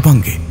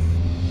 সর্বাঙ্গে।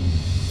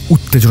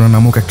 উত্তেজনা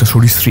নামক একটা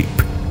সরীসৃপ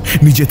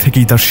নিজে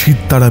থেকেই তার শীত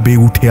তারা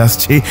বেয়ে উঠে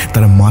আসছে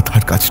তার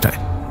মাথার কাছটায়।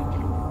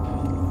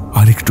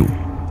 আর একটু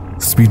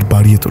স্পিড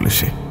বাড়িয়ে তোলে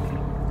সে।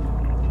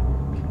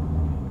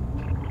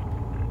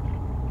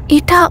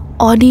 এটা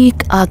অনেক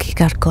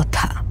আগেকার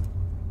কথা।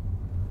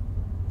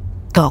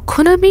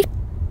 তখন আমি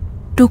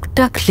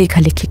টুকটাক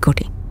লেখালেখি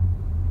করি।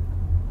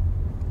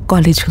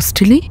 কলেজ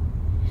হোস্টেলে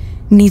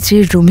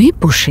নিজের রুমে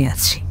বসে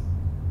আছি।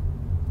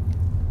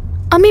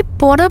 আমি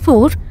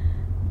বরাবর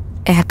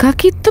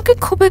একাকিত্বকে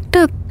খুব একটা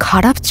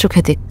খারাপ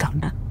চোখে দেখতাম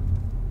না।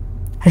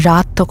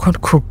 রাত তখন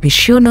খুব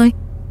বেশিও নয়।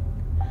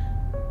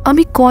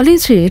 আমি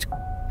কলেজের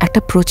একটা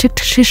প্রজেক্ট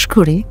শেষ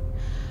করে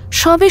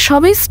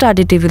সবে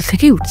স্টাডি টেবিল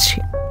থেকে উঠছি।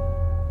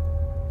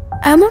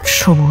 এমন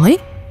সময়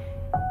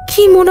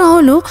কি মনে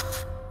হলো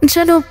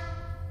যেন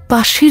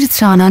পাশের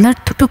জানালার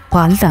দুটো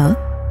পাল্লা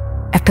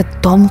একটা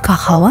দমকা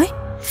হাওয়ায়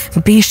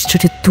বেশ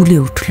জোরে তুলে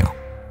উঠল।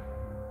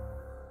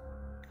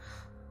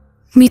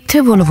 মিথ্যে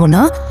বলবো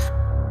না,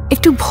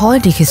 একটু ভয়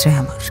লেগে যায়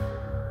আমার।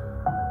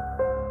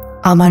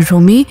 আমার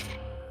রুমে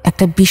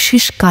একটা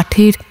বিশেষ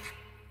কাঠের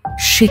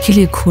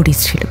সেকেলে ঘড়ি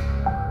ছিল।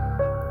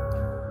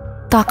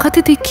 তাকাতে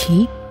দেখি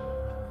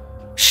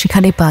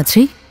সেখানে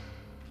বাজে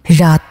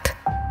রাত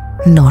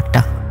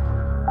 9টা।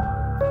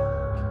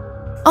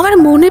 আমার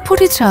মনে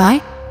পড়ে যায়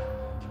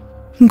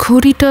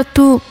ঘড়িটা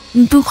তো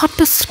 2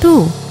 ঘন্টা স্লো,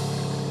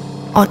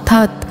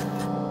 অর্থাৎ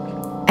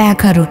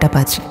 11টা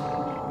বাজে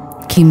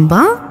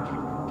কিংবা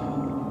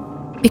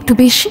একটু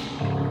বেশি।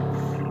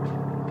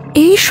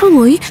 এই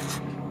সময়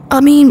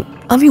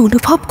আমি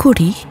অনুভব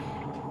করি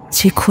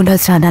যে খোলা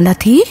জানালা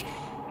দিয়ে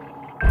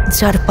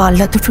যার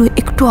পাল্লা দুটো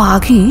একটু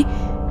আগে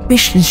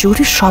বেশ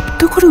জোরে শব্দ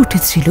করে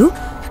উঠেছিল,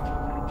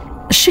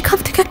 সেখান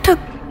থেকে একটা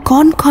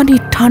কনকনে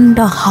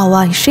ঠান্ডা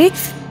হাওয়া এসে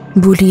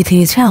বুলিয়ে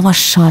দিয়েছে আমার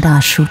সারা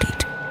শরীর।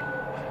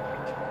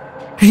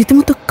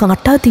 রীতিমতো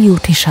কাঁটা দিয়ে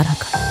ওঠে সারা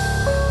গা।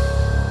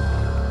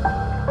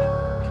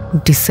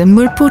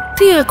 ডিসেম্বর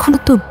পড়তে এখনো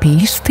তো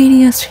বেশ দেরি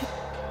আছে,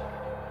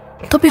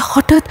 তবে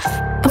হঠাৎ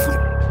এমন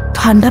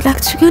ঠান্ডা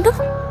লাগছে কেন?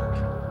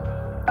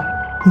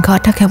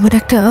 গাটা কেমন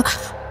একটা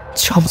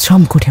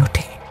ঝমঝম করে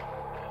ওঠে।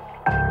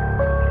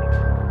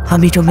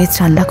 আমি রুমের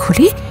জানলা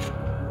খুলে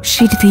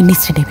সিঁড়ি দিয়ে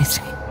নিচে নেমে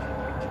যাই।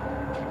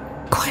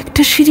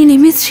 কয়েকটা সিঁড়ি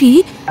নেমেছি,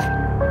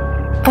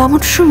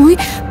 এমন সময়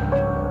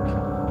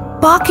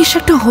পা কিস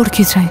একটা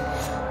হড়কে যায়।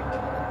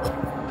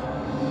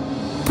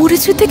 পড়ে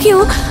যেতে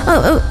গিয়েও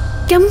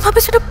কেমন ভাবে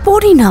সেটা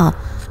পড়ি না।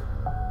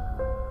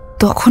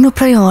 তখনও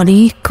প্রায়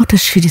অনেক কটা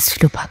সিঁড়ি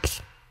ছিল বাকি।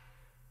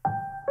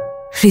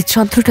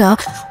 হৃদযন্ত্রটা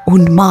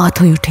উন্মাদ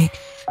হয়ে ওঠে।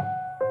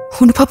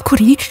 অনুভব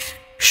করি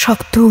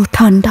শক্ত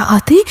ঠান্ডা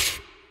হাতে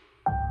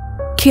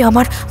কে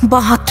আমার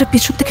বাঁ হাতটা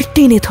পেছন থেকে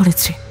টেনে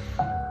ধরেছে।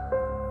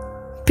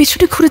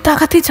 পেছনে ঘুরে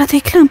তাকাতে যা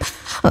দেখলাম,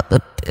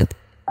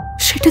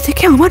 সেটা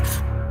দেখে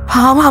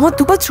আমার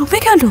দুবার জমে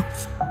গেল।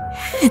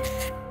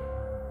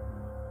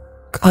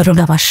 কারণ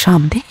আমার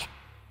সামনে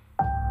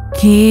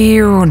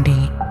কেউ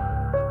নেই।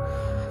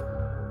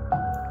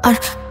 আর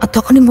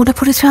তখনই মনে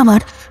পড়েছে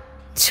আমার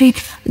যে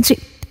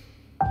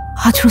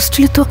আজ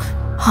হোস্টেলে তো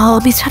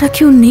আমি ছাড়া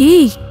কেউ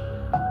নেই।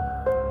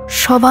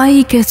 সবাই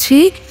গেছে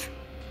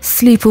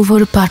স্লিপ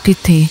ওভার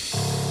পার্টিতে,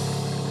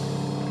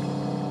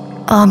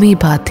 আমি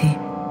বাদে।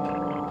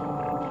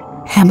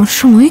 এমন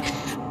সময়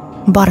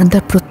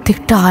বারান্দার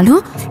প্রত্যেকটা আলো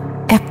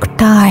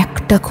একটা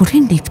একটা করে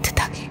নিভতে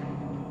থাকে,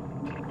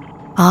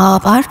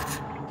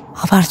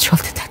 আবার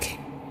চলতে থাকে।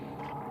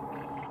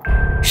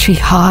 সেই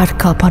হাড়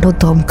কাঁপানো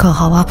দমকা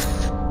হাওয়া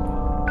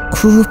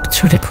খুব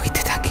জোরে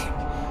বইতে থাকে।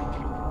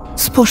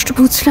 স্পষ্ট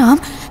বুঝলাম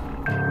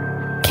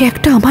কে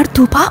একটা আমার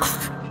দুপা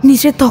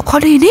নিজের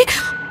দখলে এনে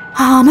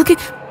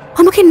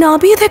আমাকে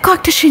নামিয়ে দেয়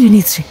কয়েকটা সিঁড়ি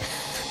নিচে।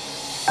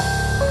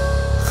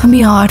 আমি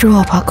আরো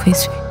অবাক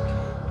হয়েছি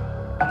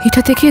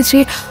এটা দেখে যে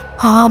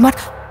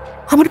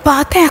আমার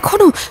পাতে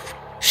এখনো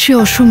সে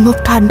অসম্ভব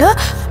ঠান্ডা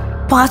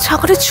 5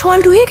 সাগরের ছোঁয়া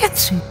রয়ে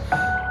গেছে।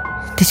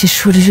 নিজের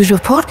শরীরের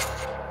ওপর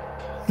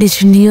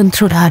নিজের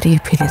নিয়ন্ত্রণ হারিয়ে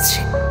ফেলেছে।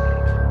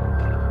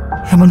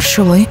 এমন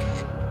সময়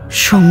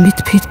সম্বিত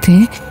ফিরতে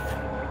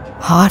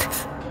আর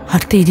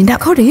দেরি না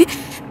করে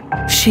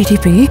সিঁড়ি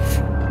পেয়ে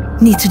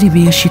নিচে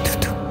নেমে আসি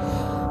দ্রুত।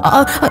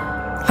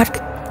 আর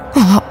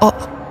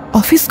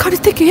অফিস ঘরে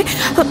থেকে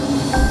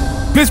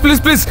প্লিজ প্লিজ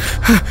প্লিজ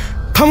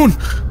থামুন,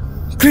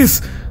 প্লিজ।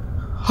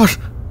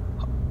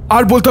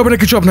 আর বলতে হবে না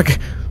কিছু আপনাকে,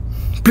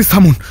 প্লিজ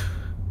থামুন।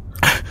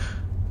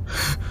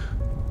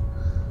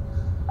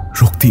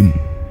 রক্তিম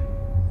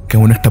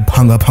কেমন একটা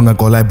ভাঙা ভাঙা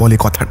গলায় বলে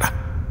কথাটা।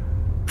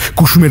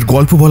 কুসুমের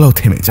গল্প বলাও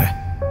থেমে যায়।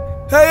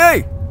 এই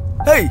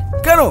এই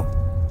কেন?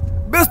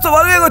 বেশ তো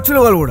ভালোই এগোচ্ছিল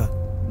গল্পটা,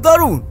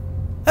 দারুণ।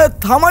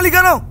 থামালি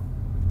কেন?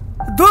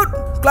 ধুর,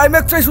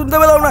 ক্লাইম্যাক্সটাই শুনতে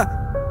পেলাম না।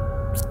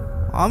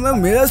 আমার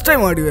মেজাজটাই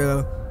মাটি হয়ে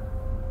গেল।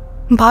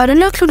 ভালো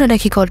লাগলো না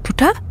নাকি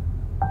গল্পটা?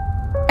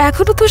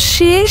 এখনো তো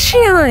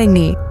শেষই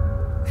হয়নি।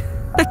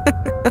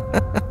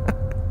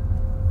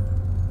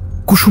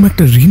 কুসুম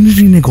একটা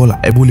ঋণ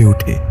গলায় বলে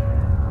ওঠে।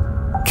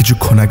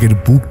 কিছুক্ষণ আগের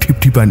বুক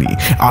ঠিপঠিপানি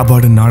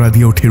আবার নাড়া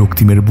দিয়ে ওঠে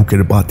রক্তিমের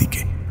বুকের বাঁ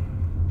দিকে।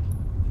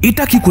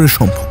 এটা কি করে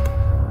সম্ভব?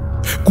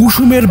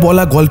 কুসুমের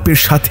বলা গল্পের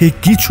সাথে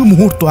কিছু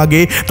মুহূর্ত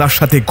আগে তার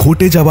সাথে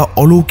ঘটে যাওয়া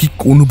অলৌকিক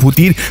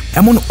অনুভূতির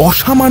এমন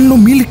অসামান্য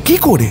মিল কি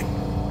করে?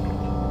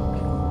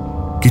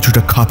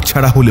 কিছুটা খাপ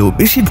ছাড়া হলেও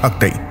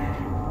বেশিরভাগটাই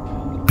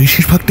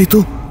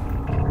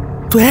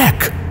তো এক।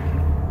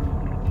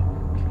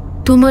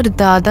 তোমার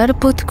দাদার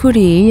বোধ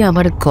করে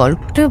আমার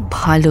গল্পটা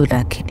ভালো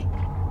লাগেনি।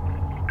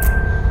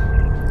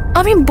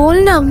 আমি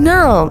বললাম না,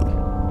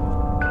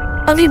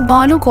 আমি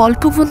ভালো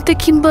গল্প বলতে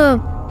কিংবা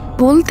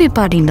বলতে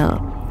পারি না।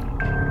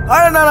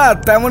 আরে না না,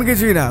 তেমন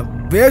কিছুই না,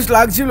 বেশ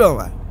লাগছিল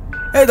আমার।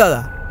 এই দাদা,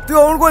 তুই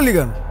অমন করলি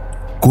কেন?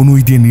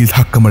 কোনোই দিয়ে নীল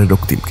ধাক্কা মারে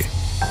রক্তিমকে,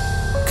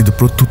 কিন্তু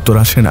প্রত্যুত্তর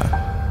আসে না,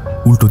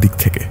 উল্টো দিক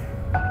থেকে।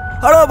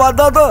 আরে বাদ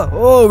দাও তো,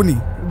 ও উনি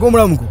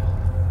গোমরামুখো।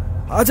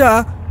 আচ্ছা,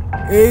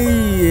 এই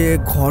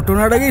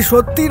ঘটনাটা কি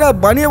সত্যি না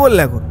বানিয়ে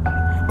বললে এখন?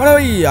 মানে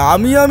ওই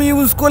আমি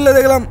ইউজ করলে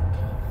দেখলাম।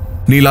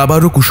 নীল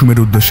আবারও কুসুমের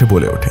উদ্দেশ্যে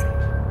বলে ওঠে,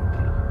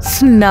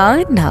 না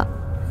না,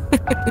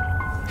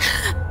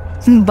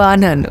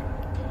 বানানো।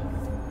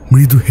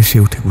 মৃদু হেসে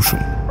ওঠে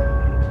কুসুম।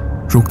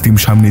 রক্তিম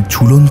সামনে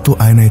ঝুলন্ত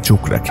আয়নায়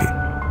চোখ রাখে।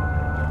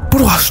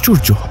 বড়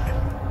আশ্চর্য হয়,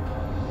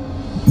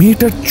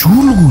 মেয়েটার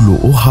চুলগুলো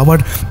ও হাওয়ার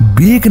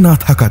বেগ না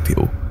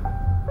থাকাতেও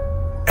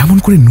এমন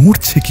করে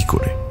নড়ছে কি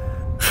করে?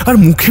 আর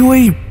মুখে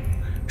ওই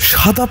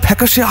সাদা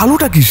ফ্যাকাশে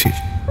আলোটা কিসের?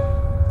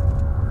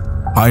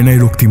 আয়নায়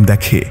রক্তিম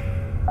দেখে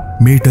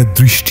মেয়েটার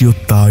দৃষ্টিও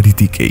তারই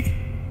দিকেই।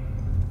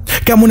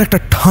 কেমন একটা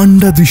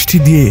ঠান্ডা দৃষ্টি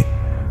দিয়ে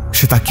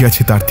সে তাকিয়ে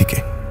আছে তার দিকে।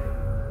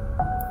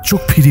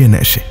 চোখ ফিরিয়ে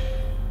নেয়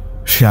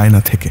সে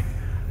আয়না থেকে।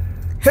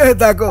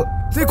 দেখো,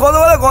 তুই কত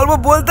বলে গল্প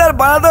বলতে আর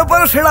বানাতে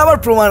পারো, সেটা আবার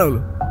প্রমাণ হলো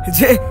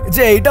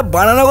যে এইটা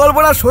বানানো গল্প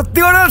না সত্যি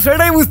ঘটনা,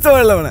 সেটাই বুঝতে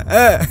পারলাম না।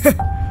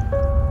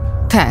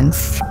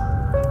 থ্যাঙ্কস।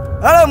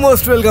 আরে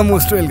মোস্ট ওয়েলকাম,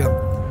 মোস্ট ওয়েলকাম।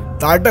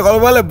 তারটা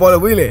গল্প বলে বলো,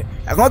 বুঝলে?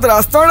 এখন তো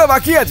রাস্তাটা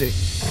বাকি আছে।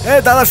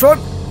 দাদা শোন,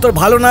 তোর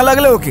ভালো না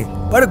লাগলে ওকে,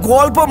 মানে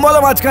গল্প বলো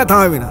মাঝখানে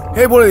থামাবি না,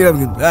 এই বলে দিলাম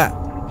কিন্তু।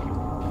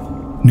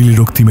 নীল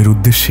রক্তিমের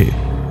উদ্দেশ্যে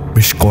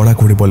বেশ কড়া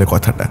করে বলে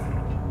কথাটা।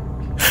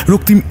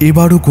 রক্তিম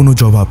এবারও কোনো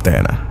জবাব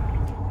দেয় না।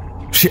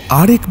 সে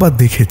আরেকবার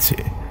দেখেছে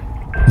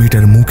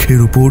মেয়েটার মুখের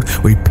উপর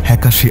ওই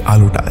ফ্যাকাশে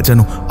আলোটা যেন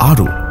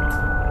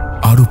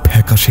আরো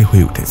ফ্যাকাশে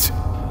হয়ে উঠেছে।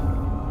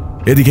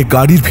 এদিকে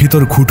গাড়ির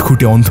ভেতর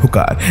খুটখুটে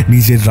অন্ধকার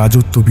নিজের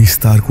রাজত্ব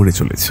বিস্তার করে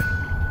চলেছে।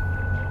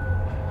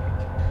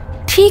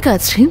 ঠিক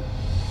আছে,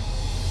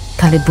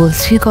 তাহলে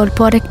বলছি গল্প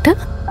আরেকটা।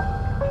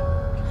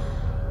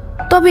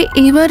 তবে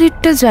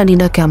এবারেরটা জানি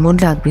না কেমন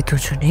লাগবে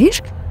দুজনের।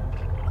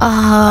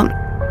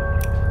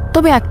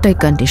 তবে একটাই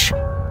কন্ডিশন,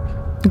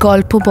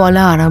 গল্প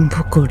বলা আরম্ভ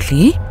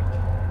করলে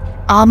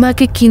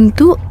আমাকে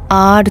কিন্তু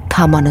আর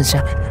থামানো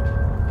যাবে না।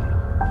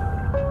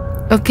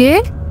 ওকে?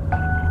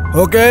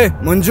 ওকে,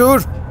 মঞ্জুর।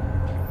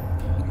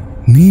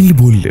 নীল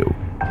বললেও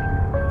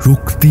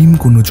রক্তিম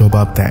কোনো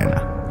জবাব দেয় না।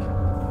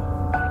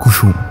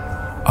 কুসুম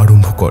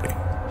আরম্ভ করে।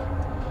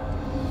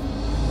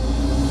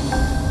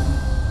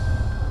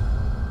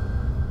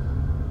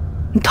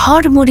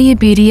 ধর মরিয়ে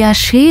বেরিয়ে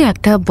আসে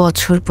একটা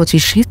বছর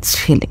 25-এর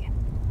ছেলে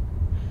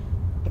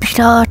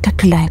বিরাট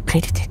একটা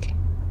লাইব্রেরি থেকে।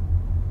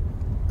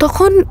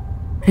 তখন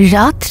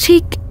রাত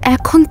ঠিক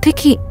এখন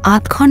থেকে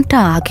 8 ঘন্টা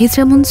আগে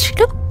যেমন ছিল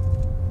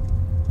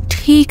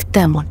ঠিক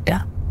তেমনটা।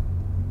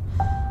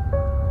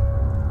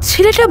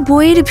 ছেলেটা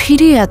বইয়ের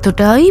ভিড়ে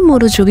এতটাই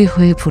মনোযোগী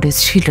হয়ে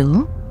পড়েছিল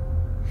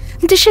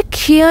যে সে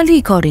খেয়ালই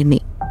করেনি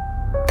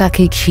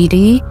তাকে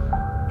ঘিরে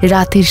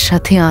রাতের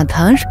সাথে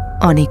আঁধার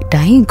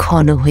অনেকটাই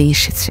ঘন হয়ে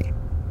এসেছে।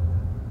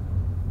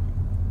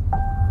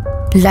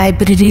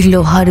 লাইব্রেরির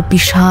লোহার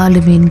বিশাল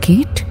মেন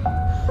গেট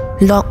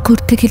লক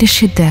করতে গেলে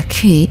সে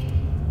দেখে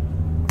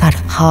তার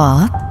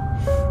হাত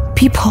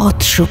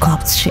বিভৎস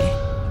কাঁপছে।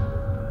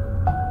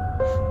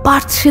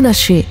 পারছে না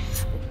সে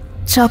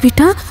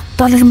চাবিটা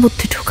তালার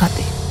মধ্যে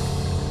ঢোকাতে,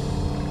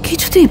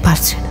 কিছুতেই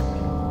পারছে না।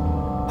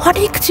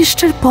 অনেক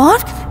চেষ্টার পর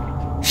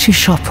সে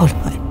সফল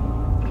হয়।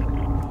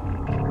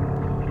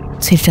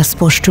 সেটা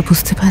স্পষ্ট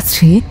বুঝতে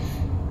পারছে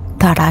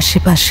তার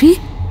আশেপাশে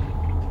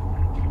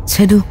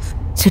যেন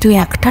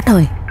একটা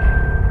নয়,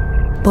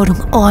 বরং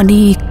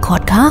অনেক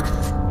কটা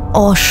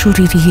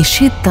অশরীরী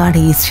এসে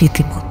দাঁড়িয়েছে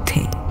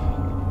ইতিমধ্যে।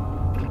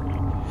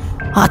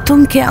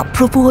 আতঙ্কে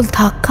প্রবল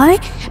ধাক্কায়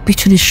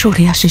পিছনে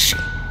সরে আসে সে।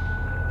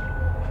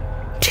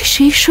 ঠিক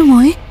সেই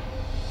সময়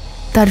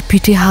তার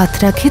পিঠে হাত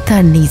রাখে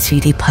তার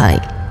নিজেরই ভাই।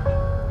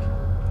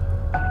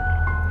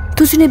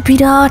 দুজনে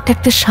বিরাট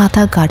একটা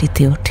সাদা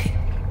গাড়িতে ওঠে।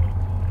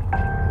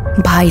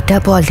 ভাইটা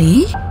বলে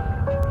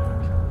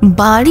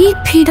বাড়ি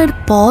ফেরার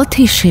পথ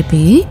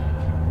হিসেবে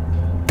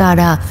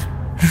তারা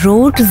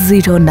রোড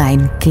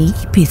 09-কেই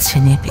বেছে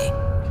নেবে।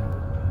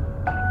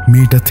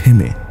 মেয়েটা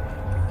থেমে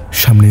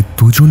সামনে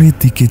দুজনের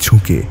দিকে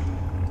ঝুঁকে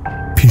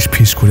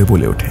ফিস করে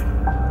বলে ওঠে,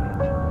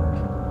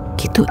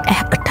 কিন্তু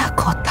একটা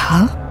কথা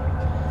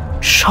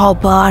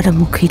সবার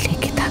মুখে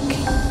লেগে থাকে।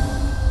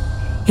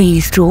 এই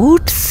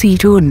রোড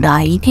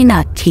 09-এ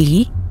নাকি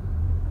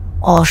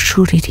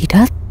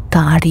অশরীরীরা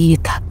দাঁড়িয়ে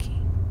থাকে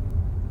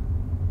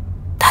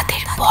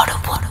তাদের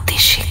পরবর্তী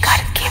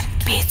শিকারকে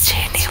বেছে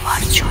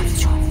নেওয়ার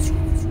জন্য।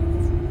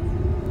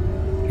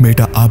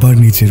 মেয়েটা আবার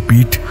নিজের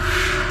পিঠ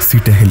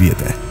সিটে হেলিয়ে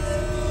দেয়।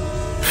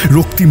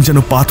 রক্তিম যেন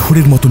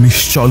পাথরের মতো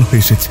নিশ্চল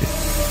হয়ে এসেছে।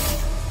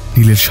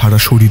 নীলের সারা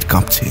শরীর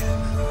কাঁপছে।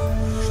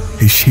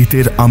 এই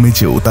শীতের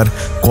আমেজেও তার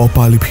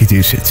কপাল ভিজে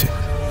এসেছে।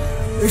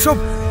 এসব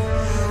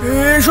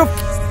এসব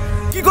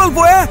কি গল্প?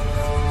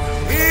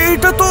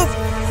 এটা তো...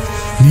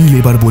 নীল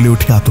এবার বলে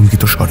ওঠে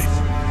আতঙ্কিত স্বরে।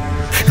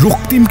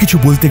 রক্তিম কিছু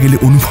বলতে গেলে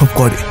অনুভব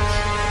করে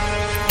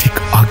ঠিক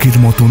আগের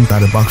মতন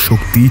তার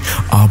বাকশক্তি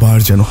আবার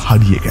যেন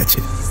হারিয়ে গেছে।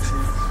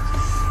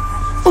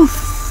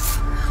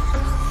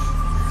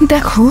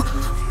 দেখো,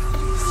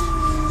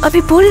 আমি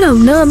বললাম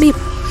না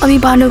আমি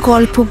ভালো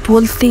গল্প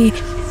বলতে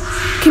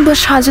কিংবা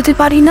সাজাতে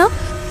পারি না।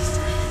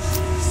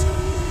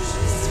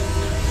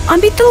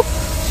 আমি তো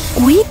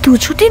ওই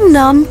দুজনের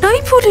নামটাই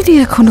বলিনি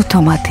এখনো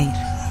তোমাদের।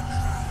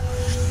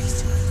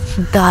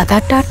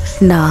 দাদাটার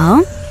নাম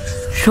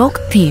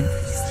রক্তিম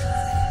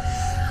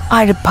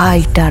আর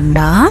ভাইটার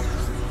নাম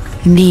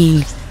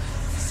নীল।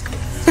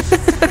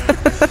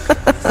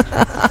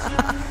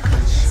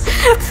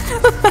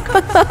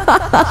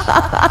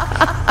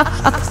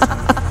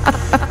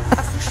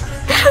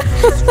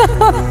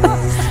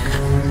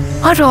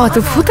 আর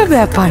অদ্ভুত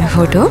ব্যাপার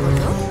হলো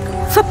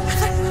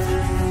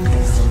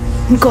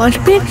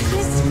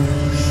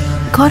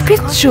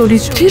গল্পের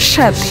চরিত্রের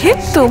সাথে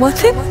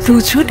তোমাদের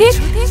দুজনের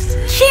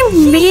কি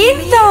মেয়ের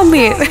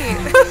নামের।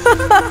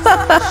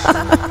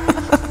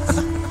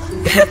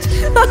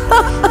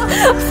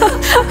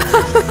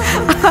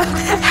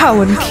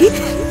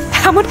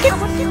 এমনকি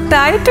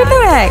টাইটেলও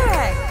এক।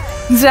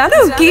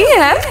 জানো কি?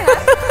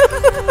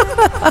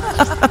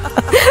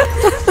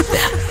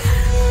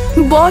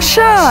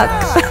 বসাক।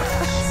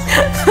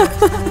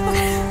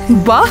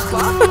 বাহ,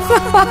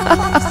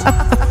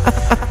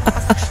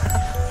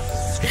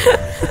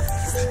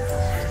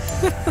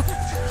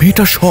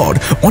 মেয়েটার স্বর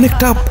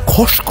অনেকটা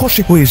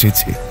খসখসে হয়ে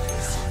এসেছে।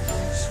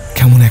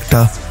 কেমন একটা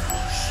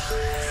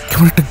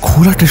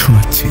ঘোরাটে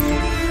শোনাচ্ছে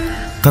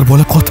তার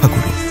বলা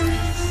কথাগুলো।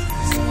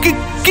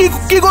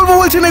 কি গল্প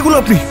বলছেন এগুলো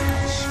আপনি?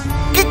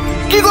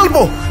 কি গল্প?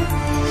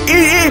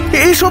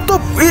 এইসব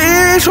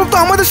তো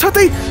আমাদের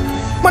সাথেই,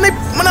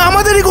 মানে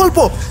আমাদেরই গল্প।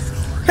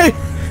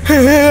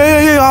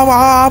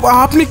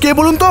 আপনি কে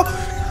বলুন তো?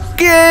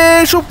 কে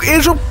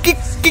এসব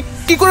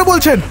কি করে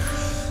বলছেন?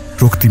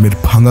 রক্তিমের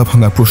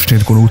ভাঙা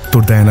প্রশ্নের কোনো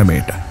উত্তর দেয় না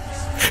মেয়েটা।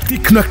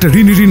 তীক্ষ্ণ একটা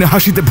ঋণী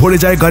হাসিতে ভরে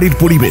যায় গাড়ির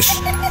পরিবেশ।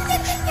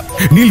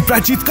 নীল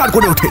প্রায় চিৎকার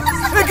করে ওঠে।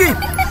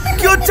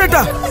 কি হচ্ছে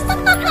এটা?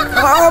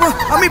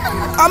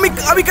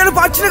 আমি কেন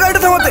পারছি না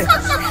গাড়িটা থামাতে?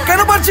 কেন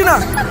পারছি না?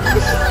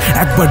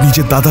 একবার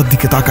নিজের দাদার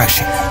দিকে তাকায়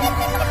সে।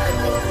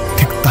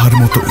 ঠিক তার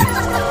মতোই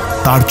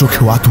তার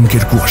চোখেও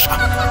আতঙ্কের কুয়াশা।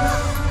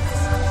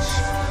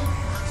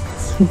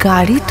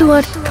 গাড়ি তো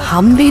আর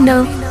থামবে না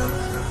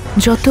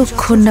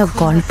যতক্ষণ না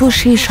গল্প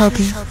শেষ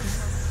হবে।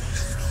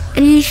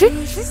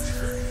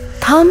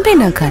 থামবে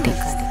না গাড়ি।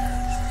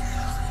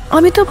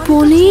 আমি তো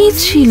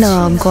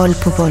বলেইছিলাম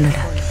গল্প বলার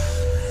আগে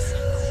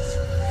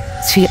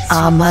যে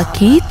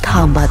আমাকে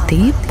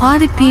থামাতে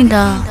পারবে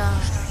না।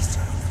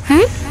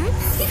 হ্যাঁ,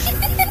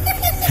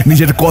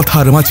 নিজের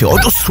কথার মাঝে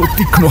অজস্র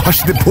তীক্ষ্ণ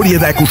হাসিতে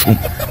ভরিয়ে দেয় কুসুম।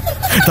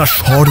 তার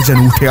স্বর যেন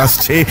উঠে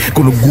আসছে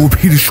কোনো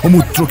গভীর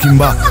সমুদ্র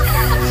কিংবা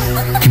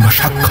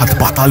সাক্ষাৎ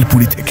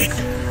পাতালপুরি থেকে।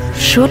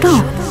 শোনো,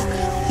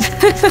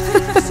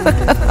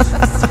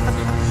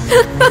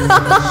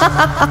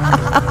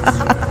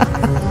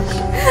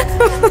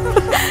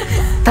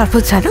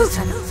 তারপর জানো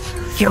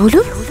কি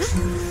হলো?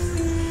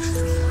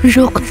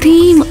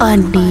 রক্তিম আর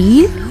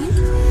নীল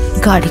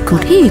গাড়ি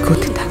করে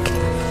এগোতে থাকে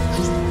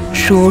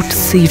রোড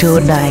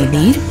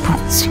 09-এর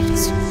বুঝছে।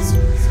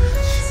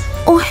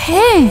 ও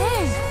হ্যাঁ,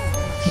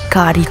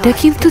 গাড়িটা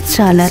কিন্তু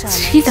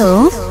চালাচ্ছিল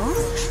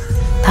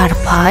তার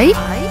ভাই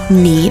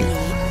নীল।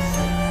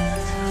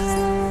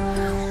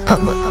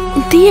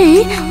 দিয়ে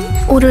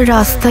ওরা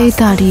রাস্তায়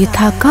দাঁড়িয়ে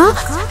থাকা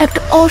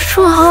একটা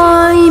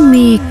অসহায়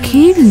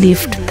মেয়েকে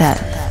লিফট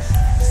দেয়।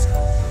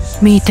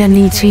 মেয়েটা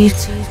নিজের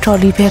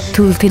ট্রলি ব্যাগ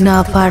তুলতে না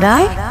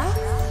পারায়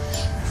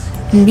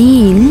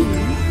নীল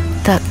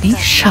তাকে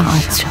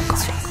সাহায্য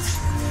করে।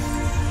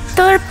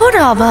 তারপর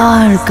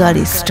আবার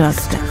গাড়ি স্টার্ট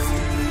দেয়।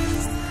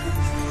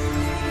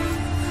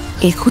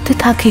 এগোতে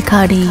থাকে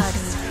গাড়ি,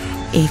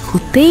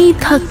 এগোতেই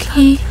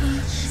থাকে।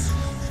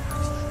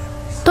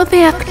 তবে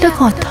একটা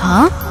কথা,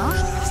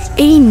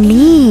 এই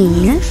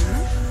নীল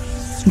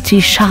যে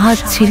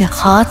সাহায্যের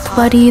হাত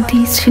বাড়িয়ে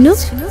দিয়েছিল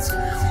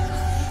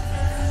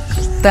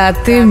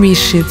তাতে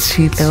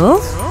মিশেছিল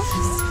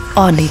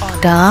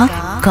অনেকটা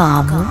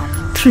কাম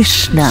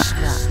তৃষ্ণা।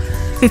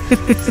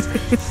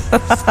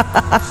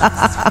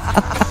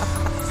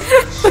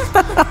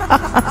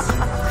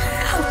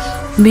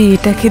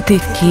 মেয়েটাকে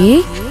দেখে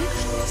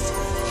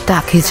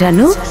তাকে যেন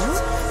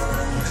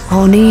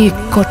অনেক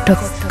কটা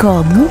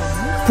কাম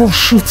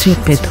পশু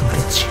চেপে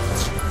ধরেছে।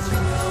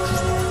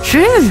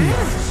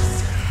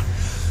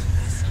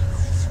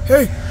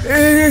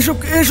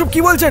 এসব কি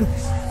বলছেন?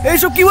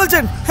 এইসব কি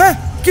বলছেন? হ্যাঁ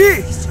কি?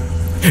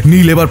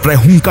 নীল এবার প্রায়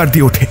হুঙ্কার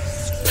দিয়ে ওঠে।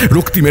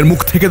 রক্তিমের মুখ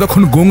থেকে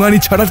তখন গোঙানি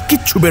ছাড়ার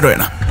কিচ্ছু বেরোয়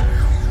না।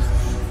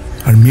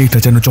 আর মেয়েটা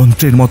যেন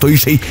যন্ত্রের মতোই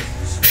সেই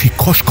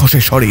খসখসে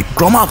স্বরে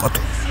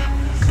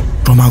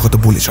ক্রমাগত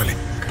বলে চলে।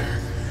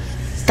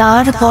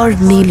 তারপর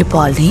নীল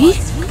বলে,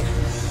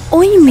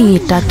 ওই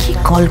মেয়েটাকে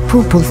গল্প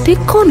বলতে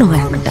কোনো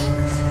একটা।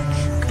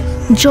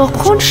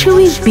 যখন সে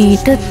ওই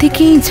মেয়েটার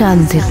থেকেই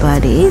জানতে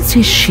পারে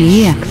যে সে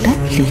একটা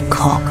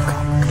লেখক,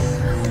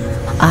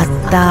 আর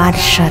তার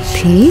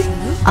সাথে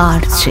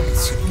আর্চে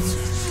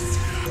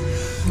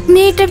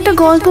মেয়েটা একটা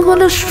গল্প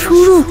বলা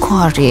শুরু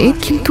করে,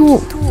 কিন্তু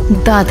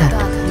দাদা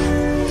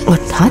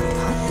অর্থাৎ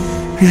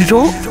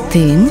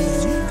রক্তিম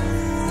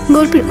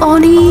গল্পের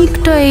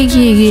অনেকটা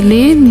এগিয়ে গেলে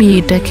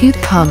মেয়েটাকে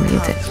থামিয়ে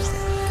দেয়।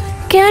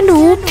 কেন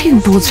ঠিক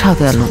বোঝা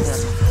গেল।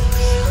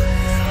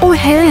 ও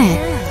হ্যাঁ,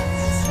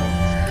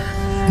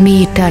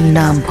 মেয়েটার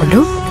নাম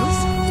হলো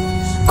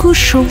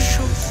কুসুম।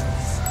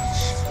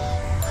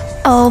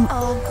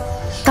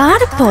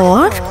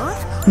 তারপর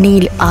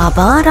নীল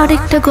আবার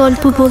আরেকটা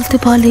গল্প বলতে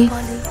বলে,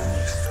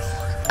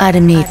 আর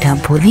মেয়েটা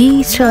বলেই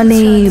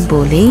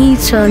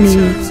চলে।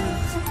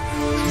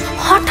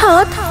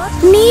 হঠাৎ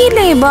নীল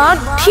এবার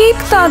ঠিক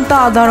তার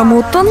দাদার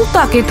মতন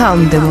তাকে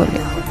থামতে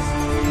বলে,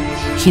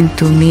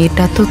 কিন্তু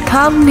মেয়েটা তো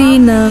থামবেই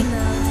না,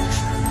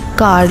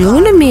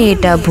 কারণ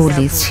মেয়েটা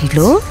বলেছিল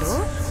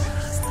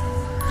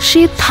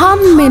সে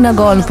থামবে না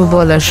গল্প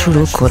বলা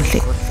শুরু করলে।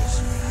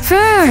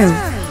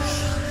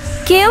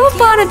 কেউ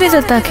পারবে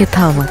না তাকে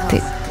থামাতে।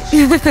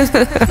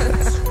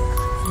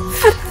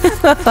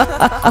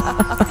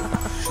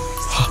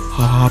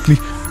 আপনি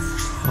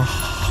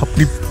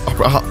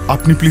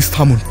আপনি প্লিজ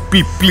থামুন,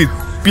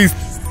 প্লিজ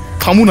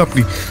থামুন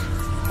আপনি।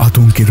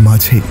 আতঙ্কের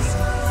মাঝে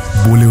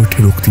বলে ওঠে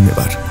রক্তিম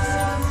এবার।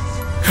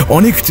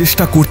 অনেক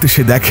চেষ্টা করতে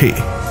সে দেখে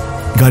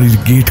গাড়ির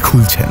গেট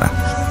খুলছে না।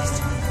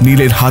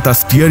 নীলের হাত আর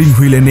স্টিয়ারিং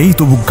হুইলে নেই,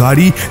 তবু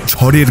গাড়ি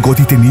ঝড়ের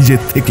গতিতে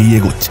নিজের থেকে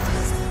এগোচ্ছে।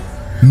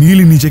 নীল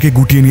নিজেকে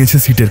গুটিয়ে নিয়েছে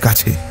সিটের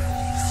কাছে,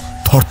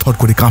 থরথর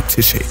করে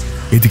কাঁপছে সে।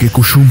 এদিকে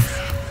কুসুম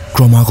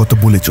ক্রমাগত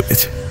বলে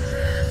চলেছে।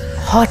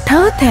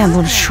 হঠাৎ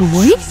এমন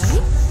সময়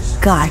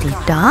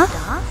গাড়িটা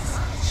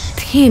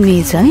থেমে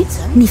যায়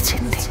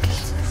নিচের থেকে।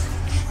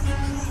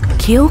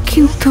 কেউ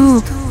কিন্তু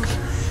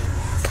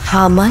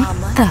থামায়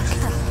তাকে।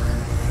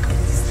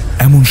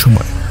 এমন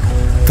সময়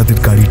তাদের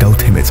গাড়িটাও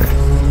থেমে যায়।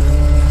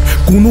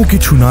 কোনো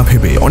কিছু না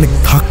ভেবে অনেক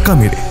ধাক্কা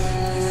মেরে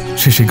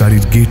শেষে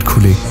গাড়ির গেট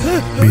খুলে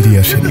বেরিয়ে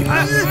আসে নীল।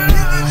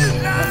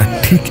 আর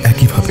ঠিক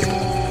একইভাবে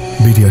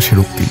বেরিয়ে আসে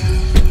রক্তিম।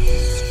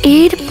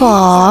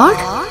 এরপর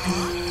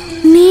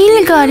নীল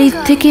গাড়ির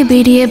থেকে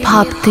বেরিয়ে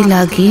ভাবতে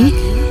লাগে,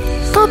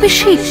 তবে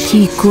সে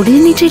কি করে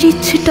নিজের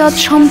ইচ্ছেটা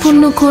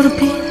সম্পূর্ণ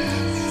করবে।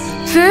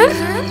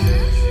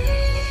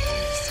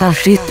 তার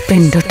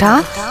হৃৎপিণ্ডটা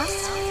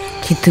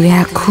কিন্তু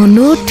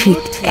এখনো ঠিক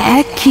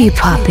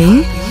একইভাবে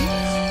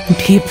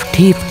ঢিপ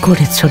ঢিপ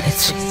করে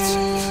চলেছে।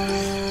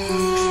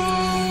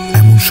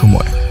 এমন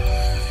সময়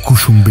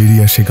কুসুম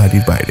বেরিয়ে আসে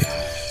গাড়ির বাইরে।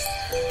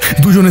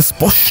 দুজনে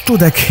স্পষ্ট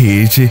দেখে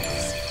যে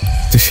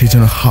সে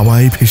যেন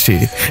হাওয়ায় ভেসে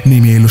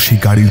নেমে এলো সেই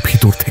গাড়ির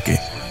ভিতর থেকে,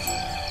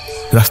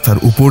 রাস্তার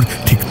উপর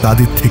ঠিক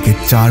তাদের থেকে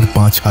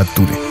 4-5 হাত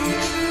দূরে।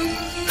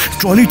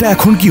 ট্রলিটা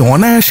এখন কি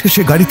অনায়াসে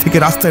সে গাড়ি থেকে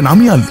রাস্তায়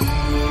নামিয়ে আনলো।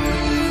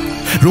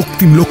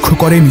 রক্তিম লক্ষ্য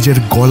করে নিজের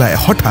গলায়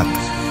হঠাৎ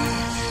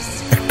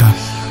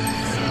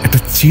একটা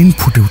চেন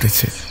ফুটে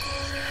উঠেছে,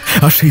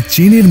 আর সেই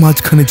চেনের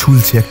মাঝখানে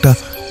ঝুলছে একটা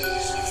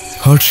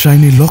হার্ট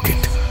শাইনের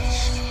লকেট।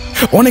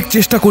 অনেক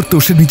চেষ্টা করতেও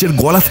সে নিজের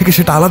গলা থেকে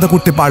সেটা আলাদা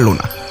করতে পারলো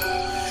না।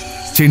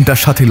 চেনটার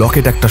সাথে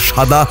লকেট একটা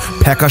সাদা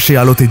ফ্যাকাশে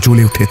আলোতে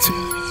জ্বলে উঠেছে,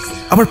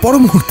 আবার পর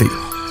মুহূর্তেই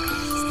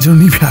যেন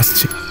নিভে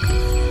আসছে,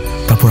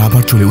 তারপর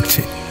আবার জ্বলে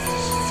উঠছে।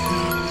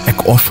 এক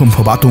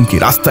অসম্ভব আতঙ্কে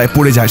রাস্তায়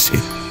পড়ে যায় সে।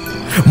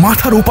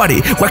 মাথার ওপারে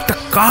কয়েকটা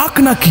কাক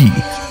নাকি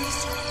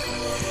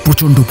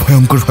প্রচন্ড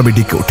ভয়ঙ্কর ভাবে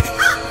ডেকে ওঠে।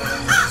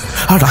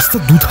 আর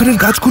রাস্তার দুধারের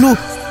গাছগুলো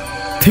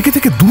থেকে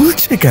থেকে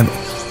দুলছে কেন।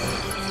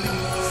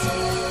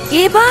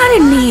 এবার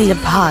নীল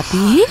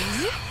ভাবে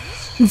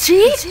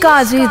যে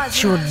কাজের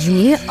জন্য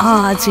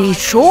আজ এই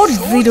রোড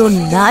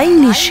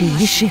 09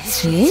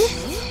 এসেছে,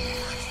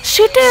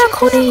 সেটা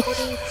এখন এই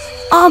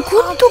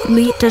আগন্তুক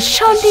মেয়েটার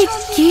সামনে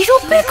কি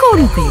রূপে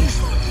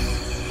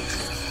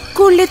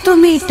করলে তো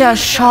মেয়েটা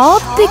সব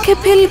দেখে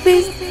ফেলবে।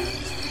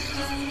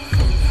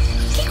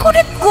 কি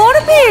করে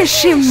করবে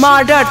সে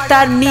মার্ডার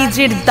তার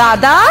নিজের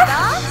দাদার?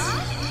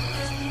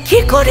 কি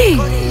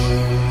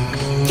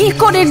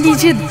করে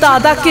নিজের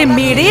দাদাকে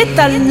মেরে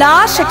তার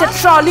লাশ একটা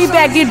ট্রলি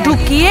ব্যাগে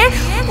ঢুকিয়ে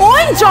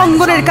ওই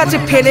জঙ্গলের কাছে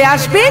ফেলে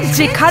আসবে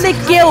যেখানে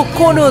কেউ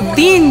কোনো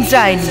দিন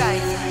যায়নি,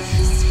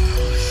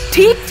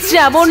 ঠিক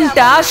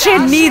যেমনটা সে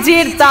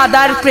নিজের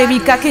দাদার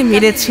প্রেমিকাকে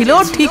মেরেছিল,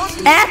 ঠিক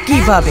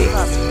একইভাবে।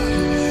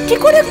 কি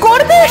করে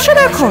করবে এসব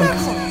এখন?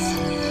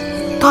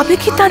 তবে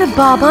কি তার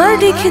বাবার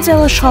রেখে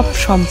যাওয়া সব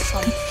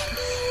সম্পত্তি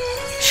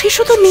সে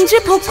শুধু নিজে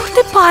ভোগ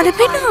করতে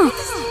পারবে না,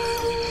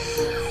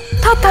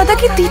 তা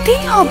দাদাকে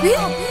দিতেই হবে?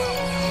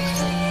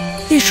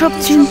 এসব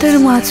চিন্তার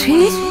মাঝে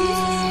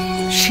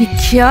সে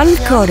খেয়াল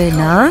করে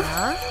না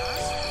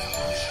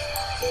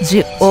যে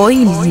ওই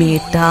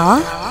মেয়েটা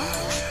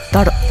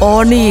তার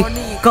অনেক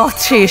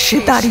কাছে এসে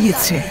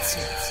দাঁড়িয়েছে।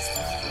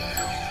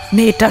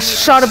 মেয়েটার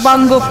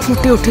সর্বাঙ্গ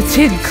ফুটে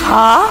উঠেছে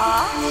ঘা,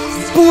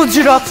 পুঁজ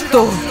রক্ত,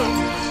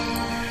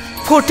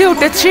 ফুটে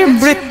উঠেছে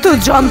মৃত্যু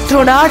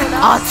যন্ত্রণার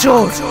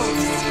আঁচড়।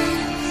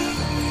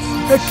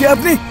 কে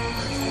আপনি?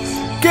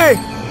 কে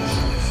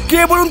কে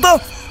বলুন তো,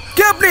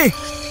 কে আপনি?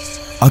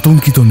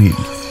 আতঙ্কিত নীল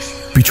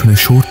পিছনে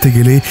সরতে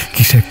গেলে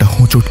কিসে একটা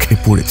হোঁচট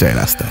খেয়ে পড়ে যায়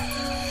রাস্তায়।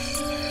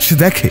 সে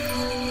দেখে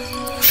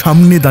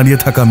সামনে দাঁড়িয়ে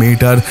থাকা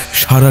মেয়েটার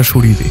সারা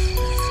শরীরে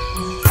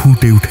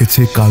ফুটে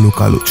উঠেছে কালো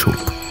কালো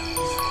ছোপ,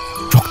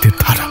 রক্তের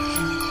ধারা,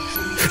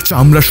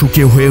 চামড়া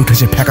শুকিয়ে হয়ে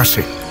উঠেছে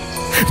ফ্যাকাশে,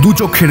 দু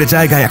চোখের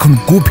জায়গায় এখন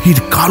গভীর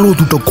কালো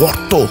দুটো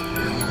গর্ত।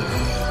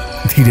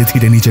 ধীরে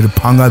ধীরে নিজের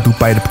ভাঙা দু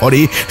পায়ের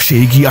ভরে সে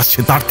এগিয়ে আসছে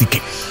তার দিকে।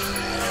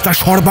 তার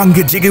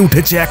সর্বাঙ্গে জেগে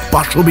উঠেছে এক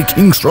পাশবিক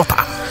হিংস্রতা।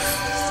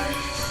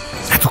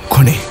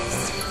 এতক্ষণে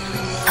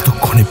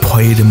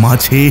ভয়ের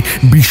মাঝে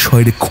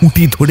বিস্ময়ের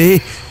খুঁটি ধরে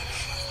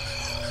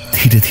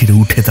ধীরে ধীরে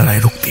উঠে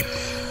দাঁড়ায় রক্তিম।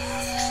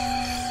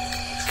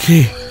 কে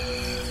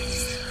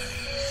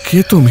কে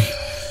তুমি?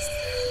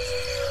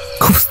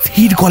 খুব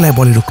স্থির গলায়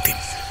বলে রক্তিম।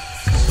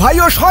 ভাই,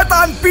 ও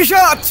শয়তান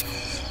পিশাচ,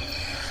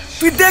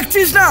 তুই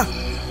দেখছিস না?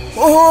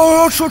 ও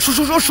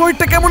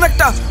শরীরটা কেমন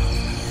একটা,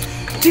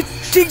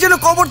 ঠিক যেন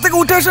কবর থেকে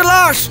উঠে আসে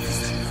লাশ।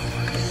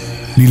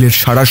 নীলের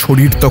সারা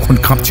শরীর তখন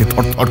কাঁপছে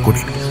থরথর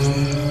করে।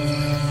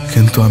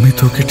 কিন্তু আমি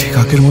তোকে ঠিক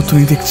আগের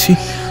মতনই দেখছি,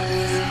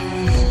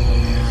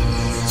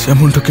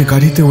 যেমন তোকে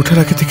গাড়িতে ওঠার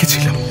আগে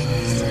দেখেছিলাম,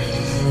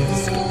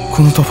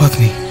 কোনো তফাৎ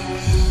নেই।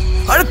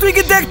 আরে তুই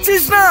কি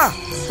দেখছিস না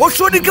ওর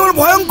শরীর কেমন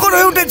ভয়ঙ্কর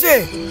হয়ে উঠেছে?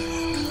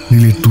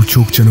 নীলের দু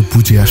চোখ যেন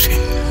বুজে আসে।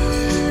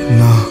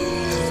 না,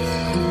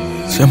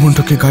 যেমন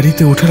তোকে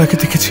গাড়িতে ওঠার আগে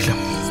দেখেছিলাম,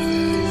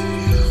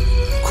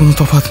 কোনো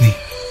তফাৎ নেই।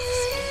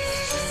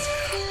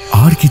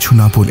 আর কিছু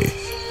না বলে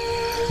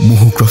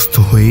মোহগ্রস্ত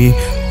হয়ে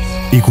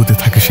এগোতে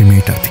থাকে সে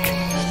মেয়েটার দিকে।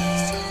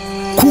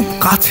 খুব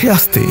কাছে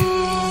আসতে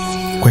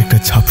কয়েকটা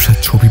ঝাপসা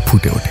ছবি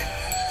ফুটে ওঠে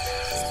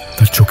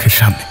তার চোখের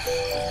সামনে।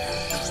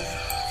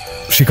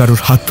 সে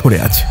কারোর হাত ধরে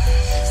আছে,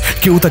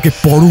 কেউ তাকে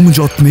পরম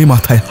যত্নে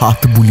মাথায় হাত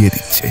বুলিয়ে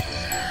দিচ্ছে।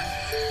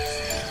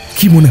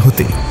 কি মনে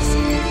হতে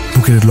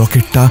বুকের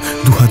লকেটটা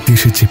দুহাত দিয়ে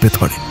সে চেপে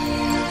ধরে,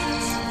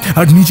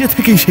 আর নিজে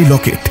থেকেই সেই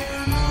লকেট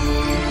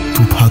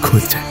দুভাগ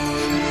হয়ে যায়।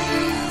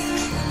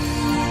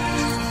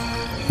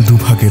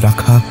 দুভাগে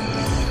রাখা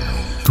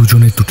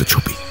দুজনের দুটো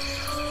ছবি,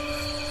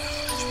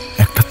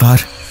 একটা তার,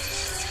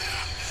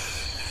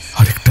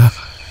 আরেকটা।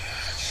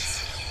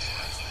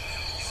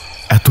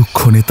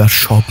 এতক্ষণে তার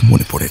সব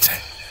মনে পড়ে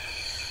যায়।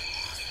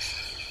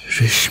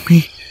 রেশমি,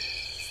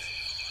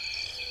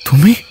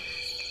 তুমি?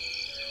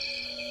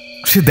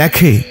 সে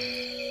দেখে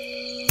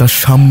তার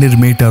সামনের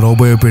মেয়েটার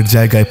অবয়বের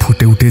জায়গায়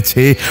ফুটে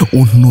উঠেছে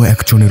অন্য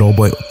একজনের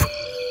অবয়ব,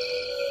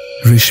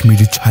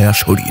 রেশমির ছায়া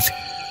শরীর।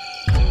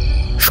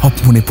 সব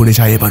মনে পড়ে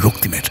যায় এবার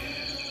রক্তিমের।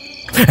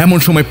 এমন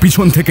সময়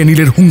পিছন থেকে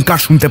নীলের হুঙ্কার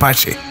শুনতে পায়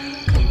সে।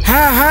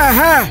 হ্যাঁ হ্যাঁ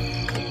হ্যাঁ,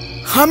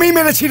 আমি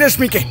মেরেছি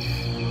রেশমিকে,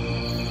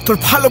 তোর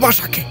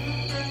ভালোবাসাকে,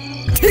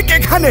 ঠিক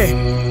এখানে,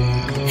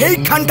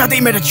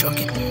 এইখানটাতেই মেরেছি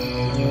ওকে।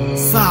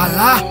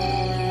 সালা,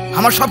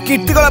 আমার সব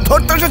কীর্তিকলা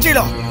ধরতে এসেছিল,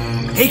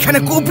 এইখানে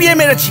কুপিয়ে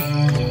মেরেছি।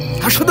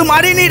 আর শুধু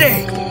মারিনি রে,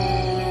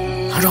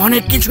 আর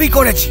অনেক কিছুই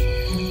করেছি।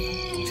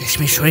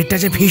 রেশমির শরীরটা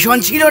যে ভীষণ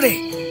ছিল রে,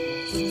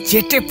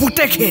 চেটে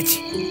পুটে খেয়েছি।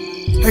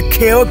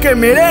 খেয়ে ওকে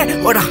মেরে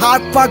ওর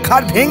হাত পা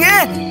ঘাড় ভেঙে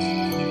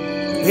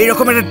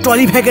এইরকম একটা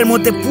ট্রলি ব্যাগের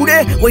মধ্যে পুড়ে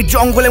ওই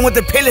জঙ্গলের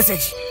মধ্যে ফেলে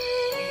এসেছি।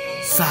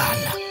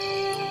 সালা,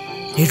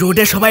 এই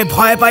রোডে সবাই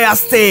ভয় পায়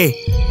আসতে,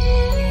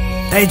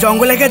 তাই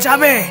জঙ্গলে কে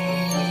যাবে?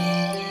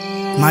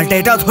 মালটা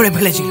এটাও ধরে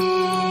ফেলেছিল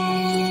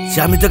যে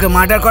আমি তোকে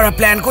মার্ডার করার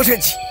প্ল্যান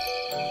করেছি।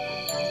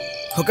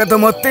 ওকে তো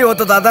মরতেই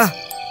হতো দাদা,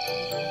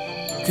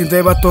 কিন্তু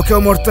এবার তোকেও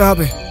মরতে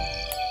হবে।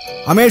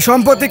 আমি এই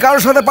সম্পত্তি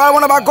কারোর সাথে পারবো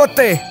না ভাগ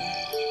করতে,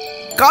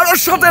 কারোর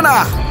সাথে না।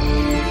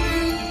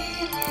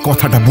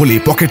 কথাটা বলে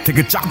পকেট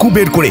থেকে চাকু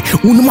বের করে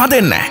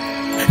উন্মাদের ন্যায়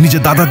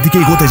নিজের দাদার দিকে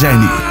এগোতে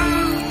যায়নি।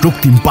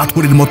 রক্তিম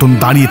পাথরের মতন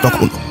দাঁড়িয়ে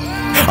তখন,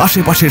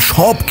 আশেপাশের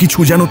সব কিছু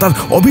যেন তার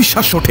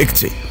অবিশ্বাস্য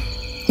ঠেকছে।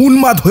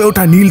 উন্মাদ হয়ে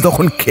ওঠা নীল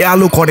তখন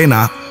খেয়ালও করে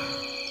না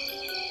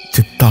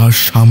যে তার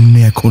সামনে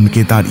এখন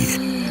কে দাঁড়িয়ে।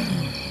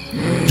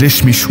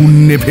 রেশমি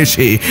শূন্যে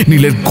ভেসে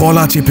নীলের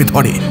গলা চেপে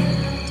ধরে,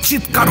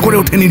 চিৎকার করে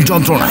ওঠে নীল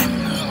যন্ত্রণায়।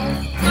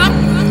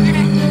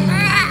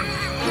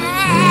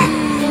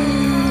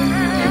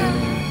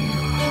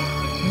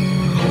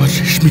 আমার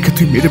রেশমিকে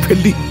তুই মেরে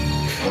ফেললি,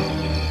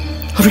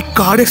 আর ওই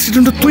কার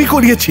অ্যাক্সিডেন্টটা তুই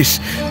করিয়েছিস।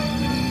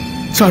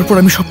 তারপর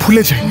আমি সব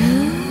ভুলে যাই,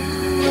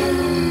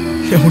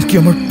 এমনকি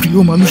আমার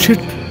প্রিয় মানুষের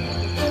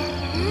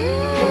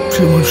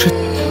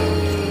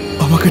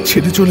আমাকে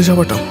ছেড়ে চলে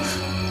যাওয়াটাও।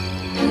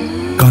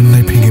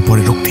 কান্নায় ভেঙে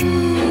পড়ে রক্তিম।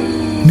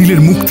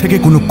 নীলের মুখ থেকে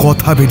কোনো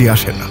কথা বেরিয়ে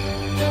আসে না।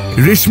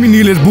 রেশমি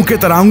নীলের বুকে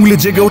তার আঙুলে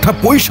জেগে ওঠা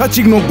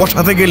পৈশাচিক নখ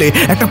বসাতে গেলে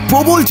একটা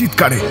প্রবল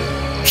চিৎকারে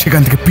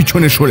সেখান থেকে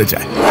পিছনে সরে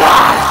যায়।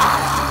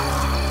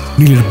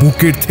 নীলের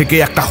বুকের থেকে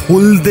একটা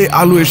হলদে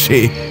আলো এসে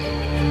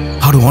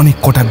আরো অনেক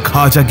কটা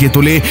ঘা জাগিয়ে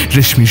তোলে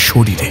রেশমির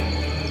শরীরে।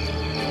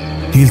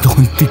 নীল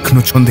তখন তীক্ষ্ণ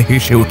ছন্দে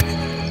হেসে ওঠে।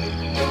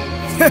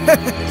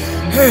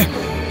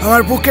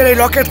 আমার বুকের এই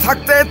লকেট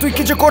থাকতে তুই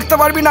কিছু করতে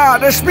পারবি না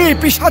রেশমি,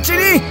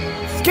 পিশাচিনি,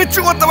 কিচ্ছু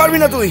করতে পারবি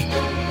না তুই।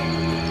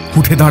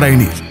 উঠে দাঁড়ায়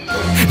নীল,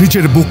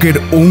 নিজের বুকের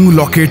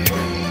লকেট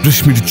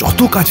রেশমির যত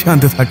কাছে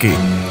আনতে থাকে।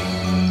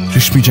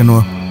 রেশমি যেন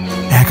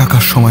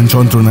একাকার সমান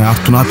যন্ত্রণায়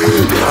আর্তনাদ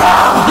করতে থাকে।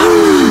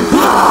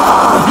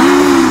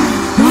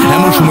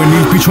 এমন সময়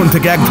নীল পিছন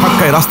থেকে এক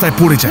ধাক্কায় রাস্তায়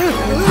পড়ে যায়।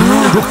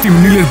 রক্তিম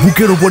নীলের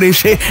বুকের উপরে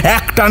এসে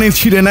এক টানে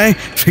ছিঁড়ে নেয়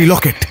সেই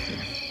লকেট,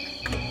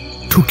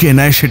 ঢুকিয়ে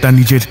নেয় সেটা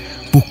নিজের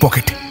বুক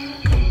পকেটে।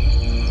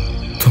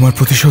 তোমার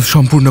প্রতিশোধ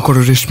সম্পূর্ণ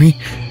করো রেশমি,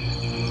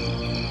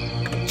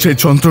 যে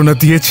যন্ত্রণা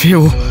দিয়েছে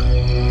ও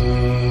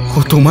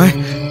তোমায়,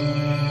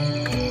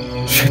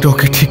 সেটা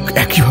ওকে ঠিক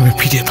একইভাবে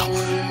ফিরিয়ে দাও,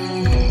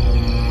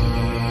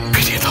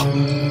 ফিরিয়ে দাও।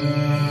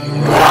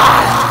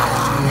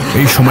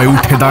 এই সময়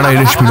উঠে দাঁড়ায়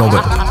রেশমির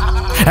অবয়ব।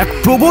 এক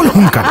প্রবল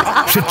হুঙ্কারে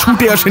সে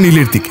ছুটে আসে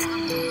নীলের দিকে।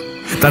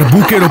 তার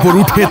বুকের ওপর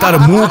উঠে তার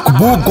মুখ,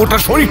 বুক, গোটা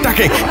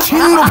শরীরটাকে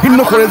ছিন্ন ভিন্ন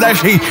করে দেয়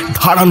সেই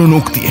ধারালো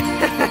নখ দিয়ে।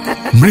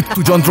 মৃত্যু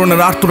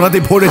যন্ত্রণার আর্তনাদে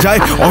ভরে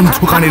যায়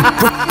অন্ধকারের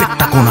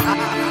প্রত্যেকটা কোণা।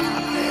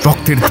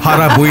 রক্তের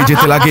ধারা বয়ে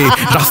যেতে লাগে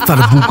রাস্তার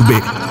বুক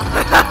বেয়ে।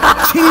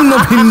 ছিন্ন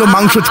ভিন্ন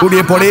মাংস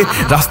ছড়িয়ে পড়ে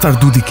রাস্তার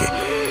দুদিকে।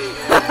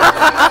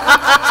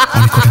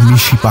 অনেক কটা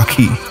নিশি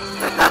পাখি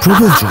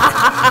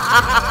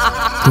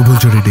প্রবল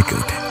জোরে ডেকে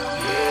ওঠে।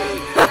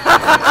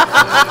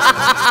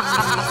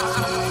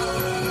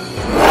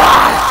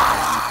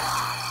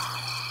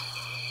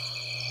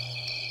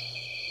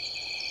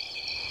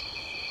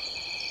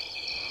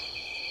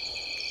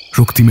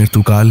 রক্তিমের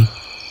তুকাল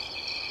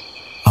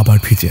আবার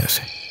ভিজে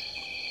আসে।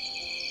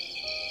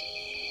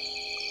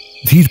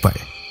 ধীর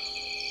পায়ে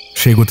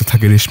সে এগোতে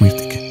থাকে রেশমির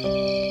দিকে।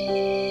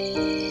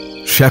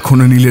 সে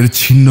এখনো নীলের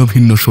ছিন্ন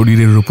ভিন্ন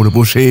শরীরের উপরে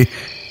বসে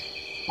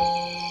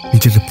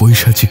নিজের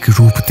পৈশাচিক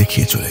রূপ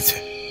দেখিয়ে চলেছে।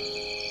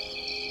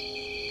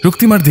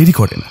 রক্তিম আর দেরি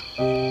করে না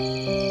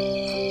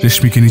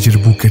রেশমিকে নিজের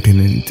বুকে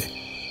টেনে নিতে।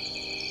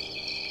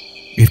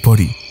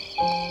 এরপরই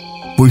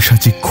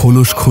পৈশাচিক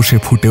খোলস খসে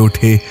ফুটে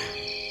ওঠে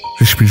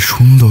রেশমির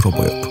সুন্দর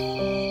অবয়ব।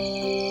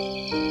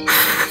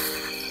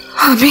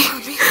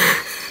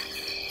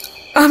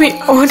 আমি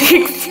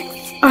অনেক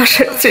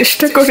আসার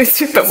চেষ্টা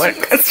করেছি তোমার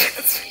কাছে,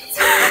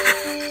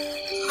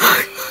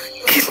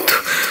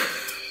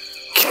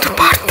 কিন্তু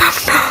পারতাম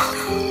না।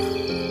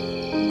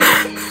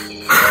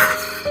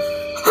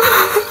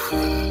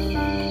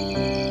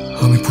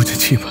 আমি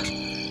বুঝেছি এবার,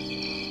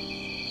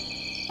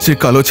 যে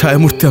কালো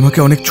ছায়ামূর্তি আমাকে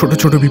অনেক ছোট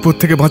ছোট বিপদ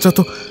থেকে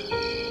বাঁচাতো,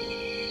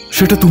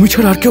 সেটা তুমি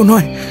ছাড়া আর কেউ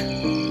নয়।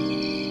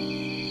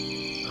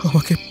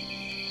 আমাকে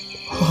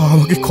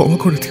ক্ষমা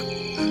করে দিও।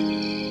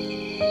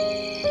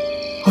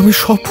 আমি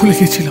সব ভুলে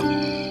গেছিলাম,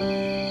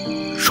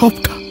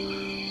 সবটা।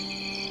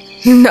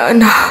 না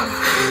না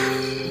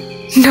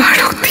না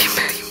রক্তিম,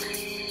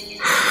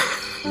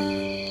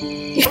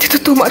 এতে তো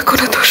তোমার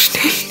কোনো দোষ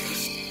নেই।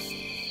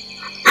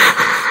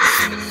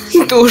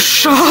 দোষ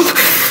সব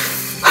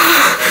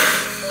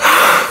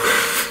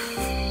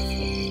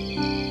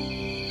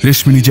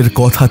রেশমি নিজের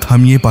কথা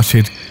থামিয়ে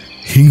পাশের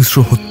হিংস্র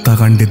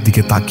হত্যাকাণ্ডের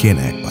দিকে তাকিয়ে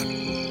নেয় একবার।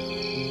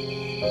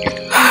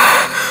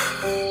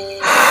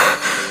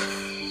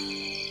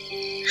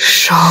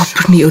 সব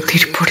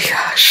নিয়তির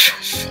পরিহাস।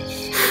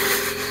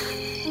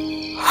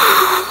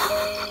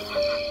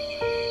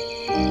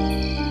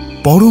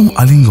 পরম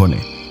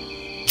আলিঙ্গনে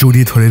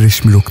জড়িয়ে ধরে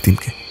রেশমি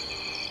রক্তিমকে।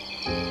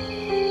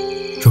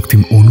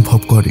 রক্তিম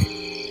অনুভব করে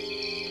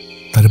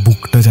তার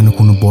বুকটা যেন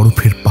কোনো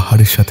বরফের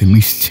পাহাড়ের সাথে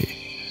মিশছে।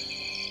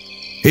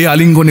 এই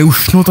আলিঙ্গনে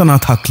উষ্ণতা না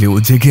থাকলেও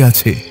জেগে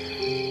আছে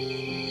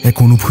এক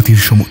অনুভূতির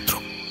সমুদ্র।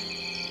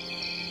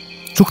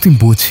 রক্তিম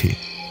বোঝে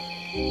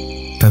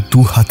তার দু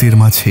হাতের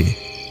মাঝে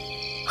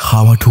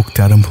হাওয়া ঢুকতে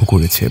আরম্ভ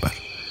করেছে। এবার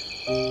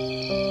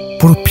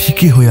বড়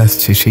ফিকে হয়ে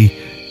আসছে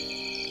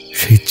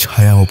সেই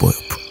ছায়া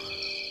অবয়ব।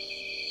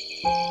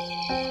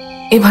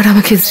 এবার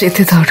আমাকে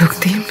যেতে দাও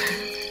রক্তিম,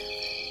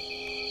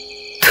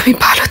 তুমি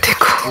ভালো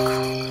থেকো।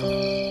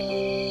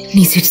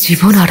 নিজের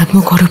জীবন আরম্ভ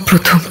করো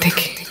প্রথম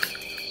থেকে,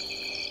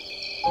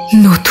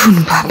 নতুন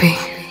ভাবে,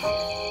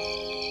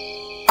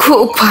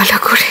 খুব ভালো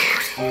করে,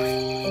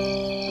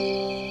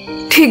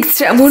 ঠিক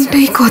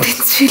যেমনটাই কদিন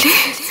ছিলে,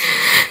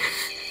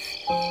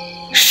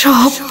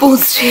 সব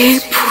বুঝে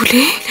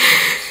ভুলে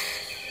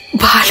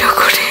ভালো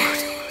করে।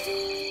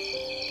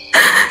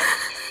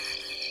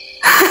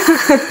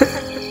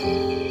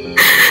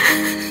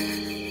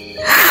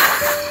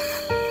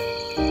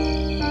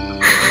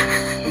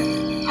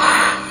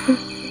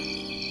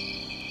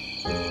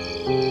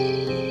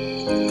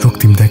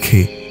 রক্তিম দেখে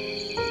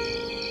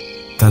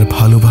তার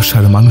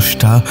ভালোবাসার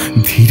মানুষটা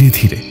ধীরে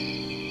ধীরে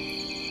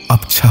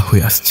আবছা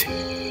হয়ে আসছে,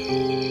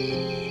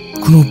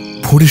 কোনো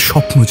ভোরের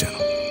স্বপ্ন যেন।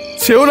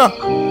 চেও না,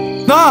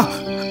 না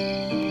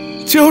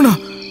চেও না,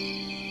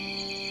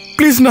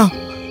 প্লিজ না।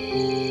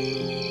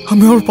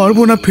 আমি আর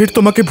পারবো না ফের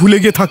তোমাকে ভুলে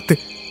গিয়ে থাকতে,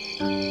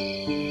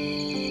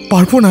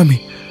 পারবো না আমি।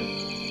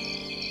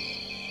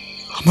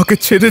 আমাকে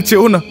ছেড়ে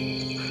চেও না,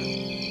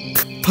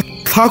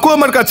 থাকো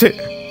আমার কাছে।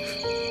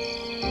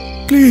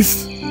 Please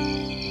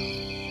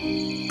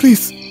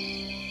please.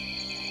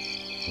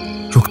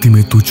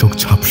 রক্তিমের দু চোখ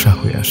ঝাপসা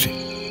হয়ে আসে।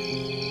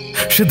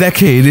 সে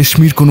দেখে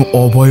রেশমির কোনো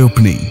অবয়ব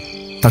নেই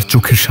তার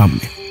চোখের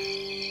সামনে,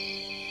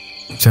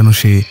 যেন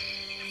সে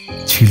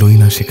ছিলই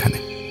না সেখানে।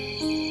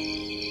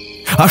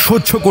 আর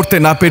সহ্য করতে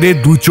না পেরে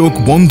দু চোখ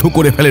বন্ধ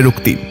করে ফেলে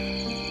রক্তিম।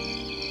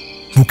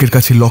 বুকের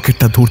কাছে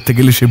লকেটটা ধরতে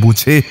গেলে সে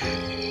বুঝে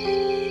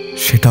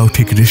সেটাও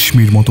ঠিক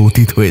রেশমির মতো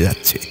অতীত হয়ে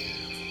যাচ্ছে,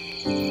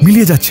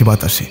 মিলিয়ে যাচ্ছে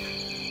বাতাসে।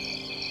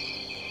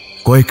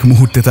 কয়েক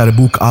মুহূর্তে তার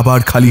বুক আবার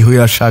খালি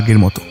হয়ে আসে আগের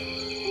মতো।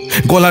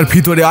 গলার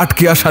ভিতরে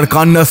আটকে আসার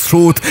কান্নার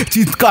স্রোত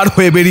চিৎকার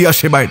হয়ে বেরিয়ে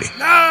আসে বাইরে।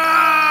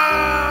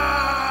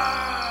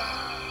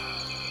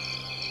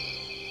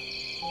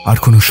 আর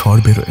কোনো স্বর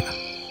বেরোয় না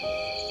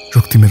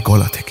রক্তিমের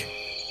গলা থেকে।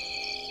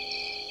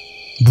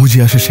 বুঝে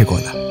আসে সে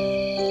গলা,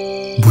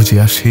 বুঝে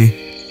আসে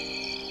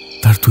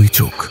তার দুই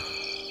চোখ।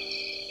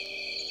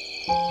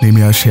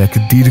 নেমে আসে এক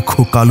দীর্ঘ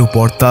কালো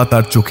পর্দা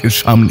তার চোখের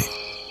সামনে।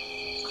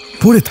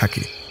 পড়ে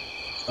থাকে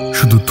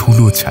শুধু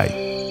ধুলো ছাই।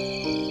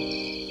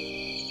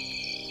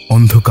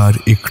 অন্ধকার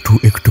একটু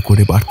একটু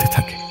করে বাড়তে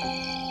থাকে।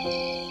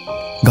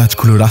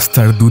 গাছগুলো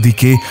রাস্তার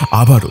দুদিকে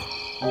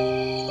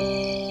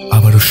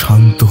আবারও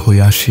শান্ত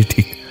হয়ে আসে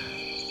ঠিক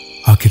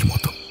আগের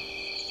মতো।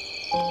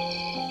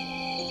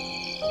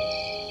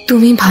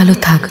 তুমি ভালো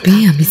থাকবে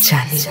আমি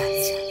জানি।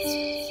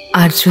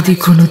 আর যদি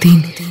কোনোদিন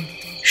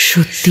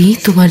সত্যি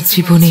তোমার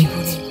জীবনে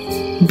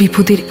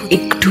বিপদের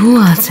একটু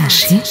আঁচ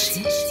আসে,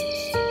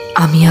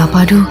 আমি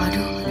আবারও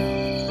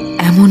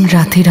এমন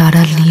রাতের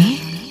আড়াল নিয়ে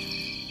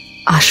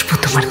আসবো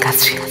তোমার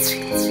কাছে।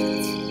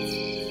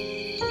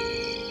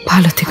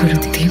 ভালো থেকো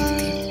রক্তিম,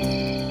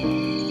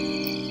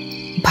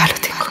 ভালো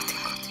থেকো।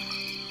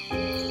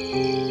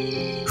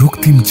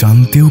 রক্তিম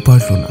জানতেও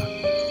পারল না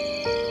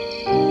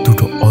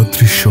দুটো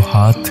অদৃশ্য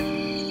হাত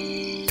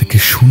থেকে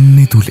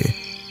শূন্যে তুলে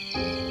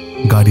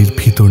গাড়ির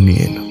ভিতর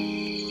নিয়ে এলো।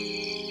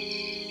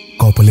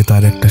 কপালে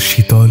তার একটা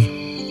শীতল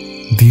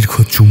দীর্ঘ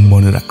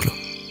চুম্বন রাখল।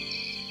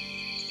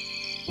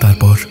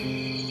 তারপর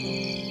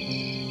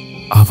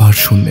আবার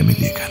শূন্যে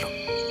মিলিয়ে গেল।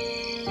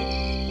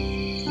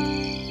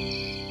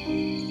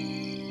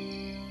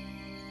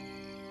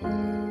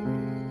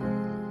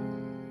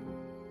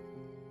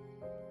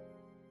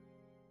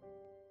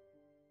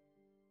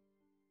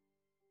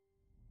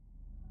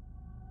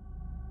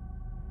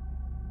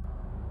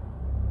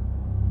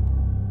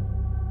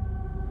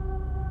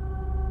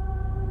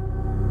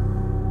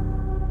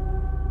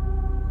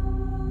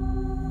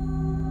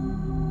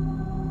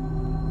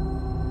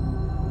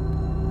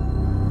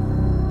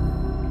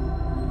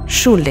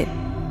 শুনলেন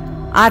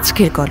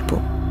আজকের গল্প,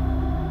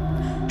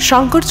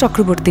 শঙ্কর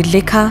চক্রবর্তীর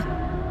লেখা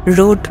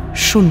রোড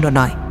শূন্য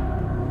নয়।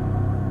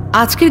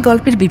 আজকের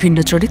গল্পের বিভিন্ন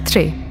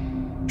চরিত্রে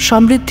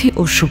সমৃদ্ধি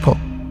ও শুভ,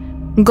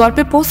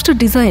 গল্পের পোস্টার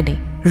ডিজাইনে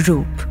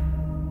রূপ,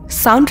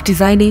 সাউন্ড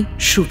ডিজাইনে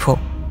শুভ,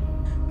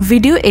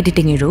 ভিডিও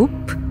এডিটিংয়ে রূপ,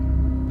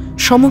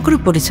 সমগ্র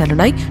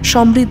পরিচালনায়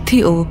সমৃদ্ধি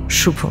ও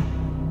শুভ।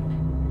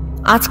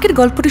 আজকের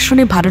গল্পটি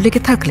শুনে ভালো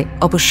লেগে থাকলে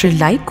অবশ্যই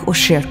লাইক ও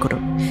শেয়ার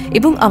করুন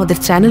এবং আমাদের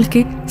চ্যানেলকে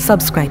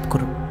সাবস্ক্রাইব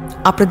করুন।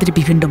 আপনাদের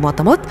বিভিন্ন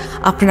মতামত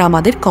আপনারা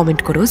আমাদের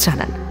কমেন্ট করেও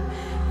জানান।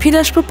 ফিরে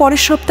আসবো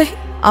পরের সপ্তাহে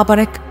আবার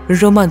এক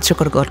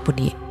রোমাঞ্চকর গল্প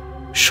নিয়ে।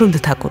 শুনতে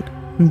থাকুন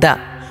দ্য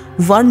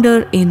ওয়ান্ডার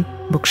ইন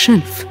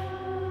বুকশেলফ।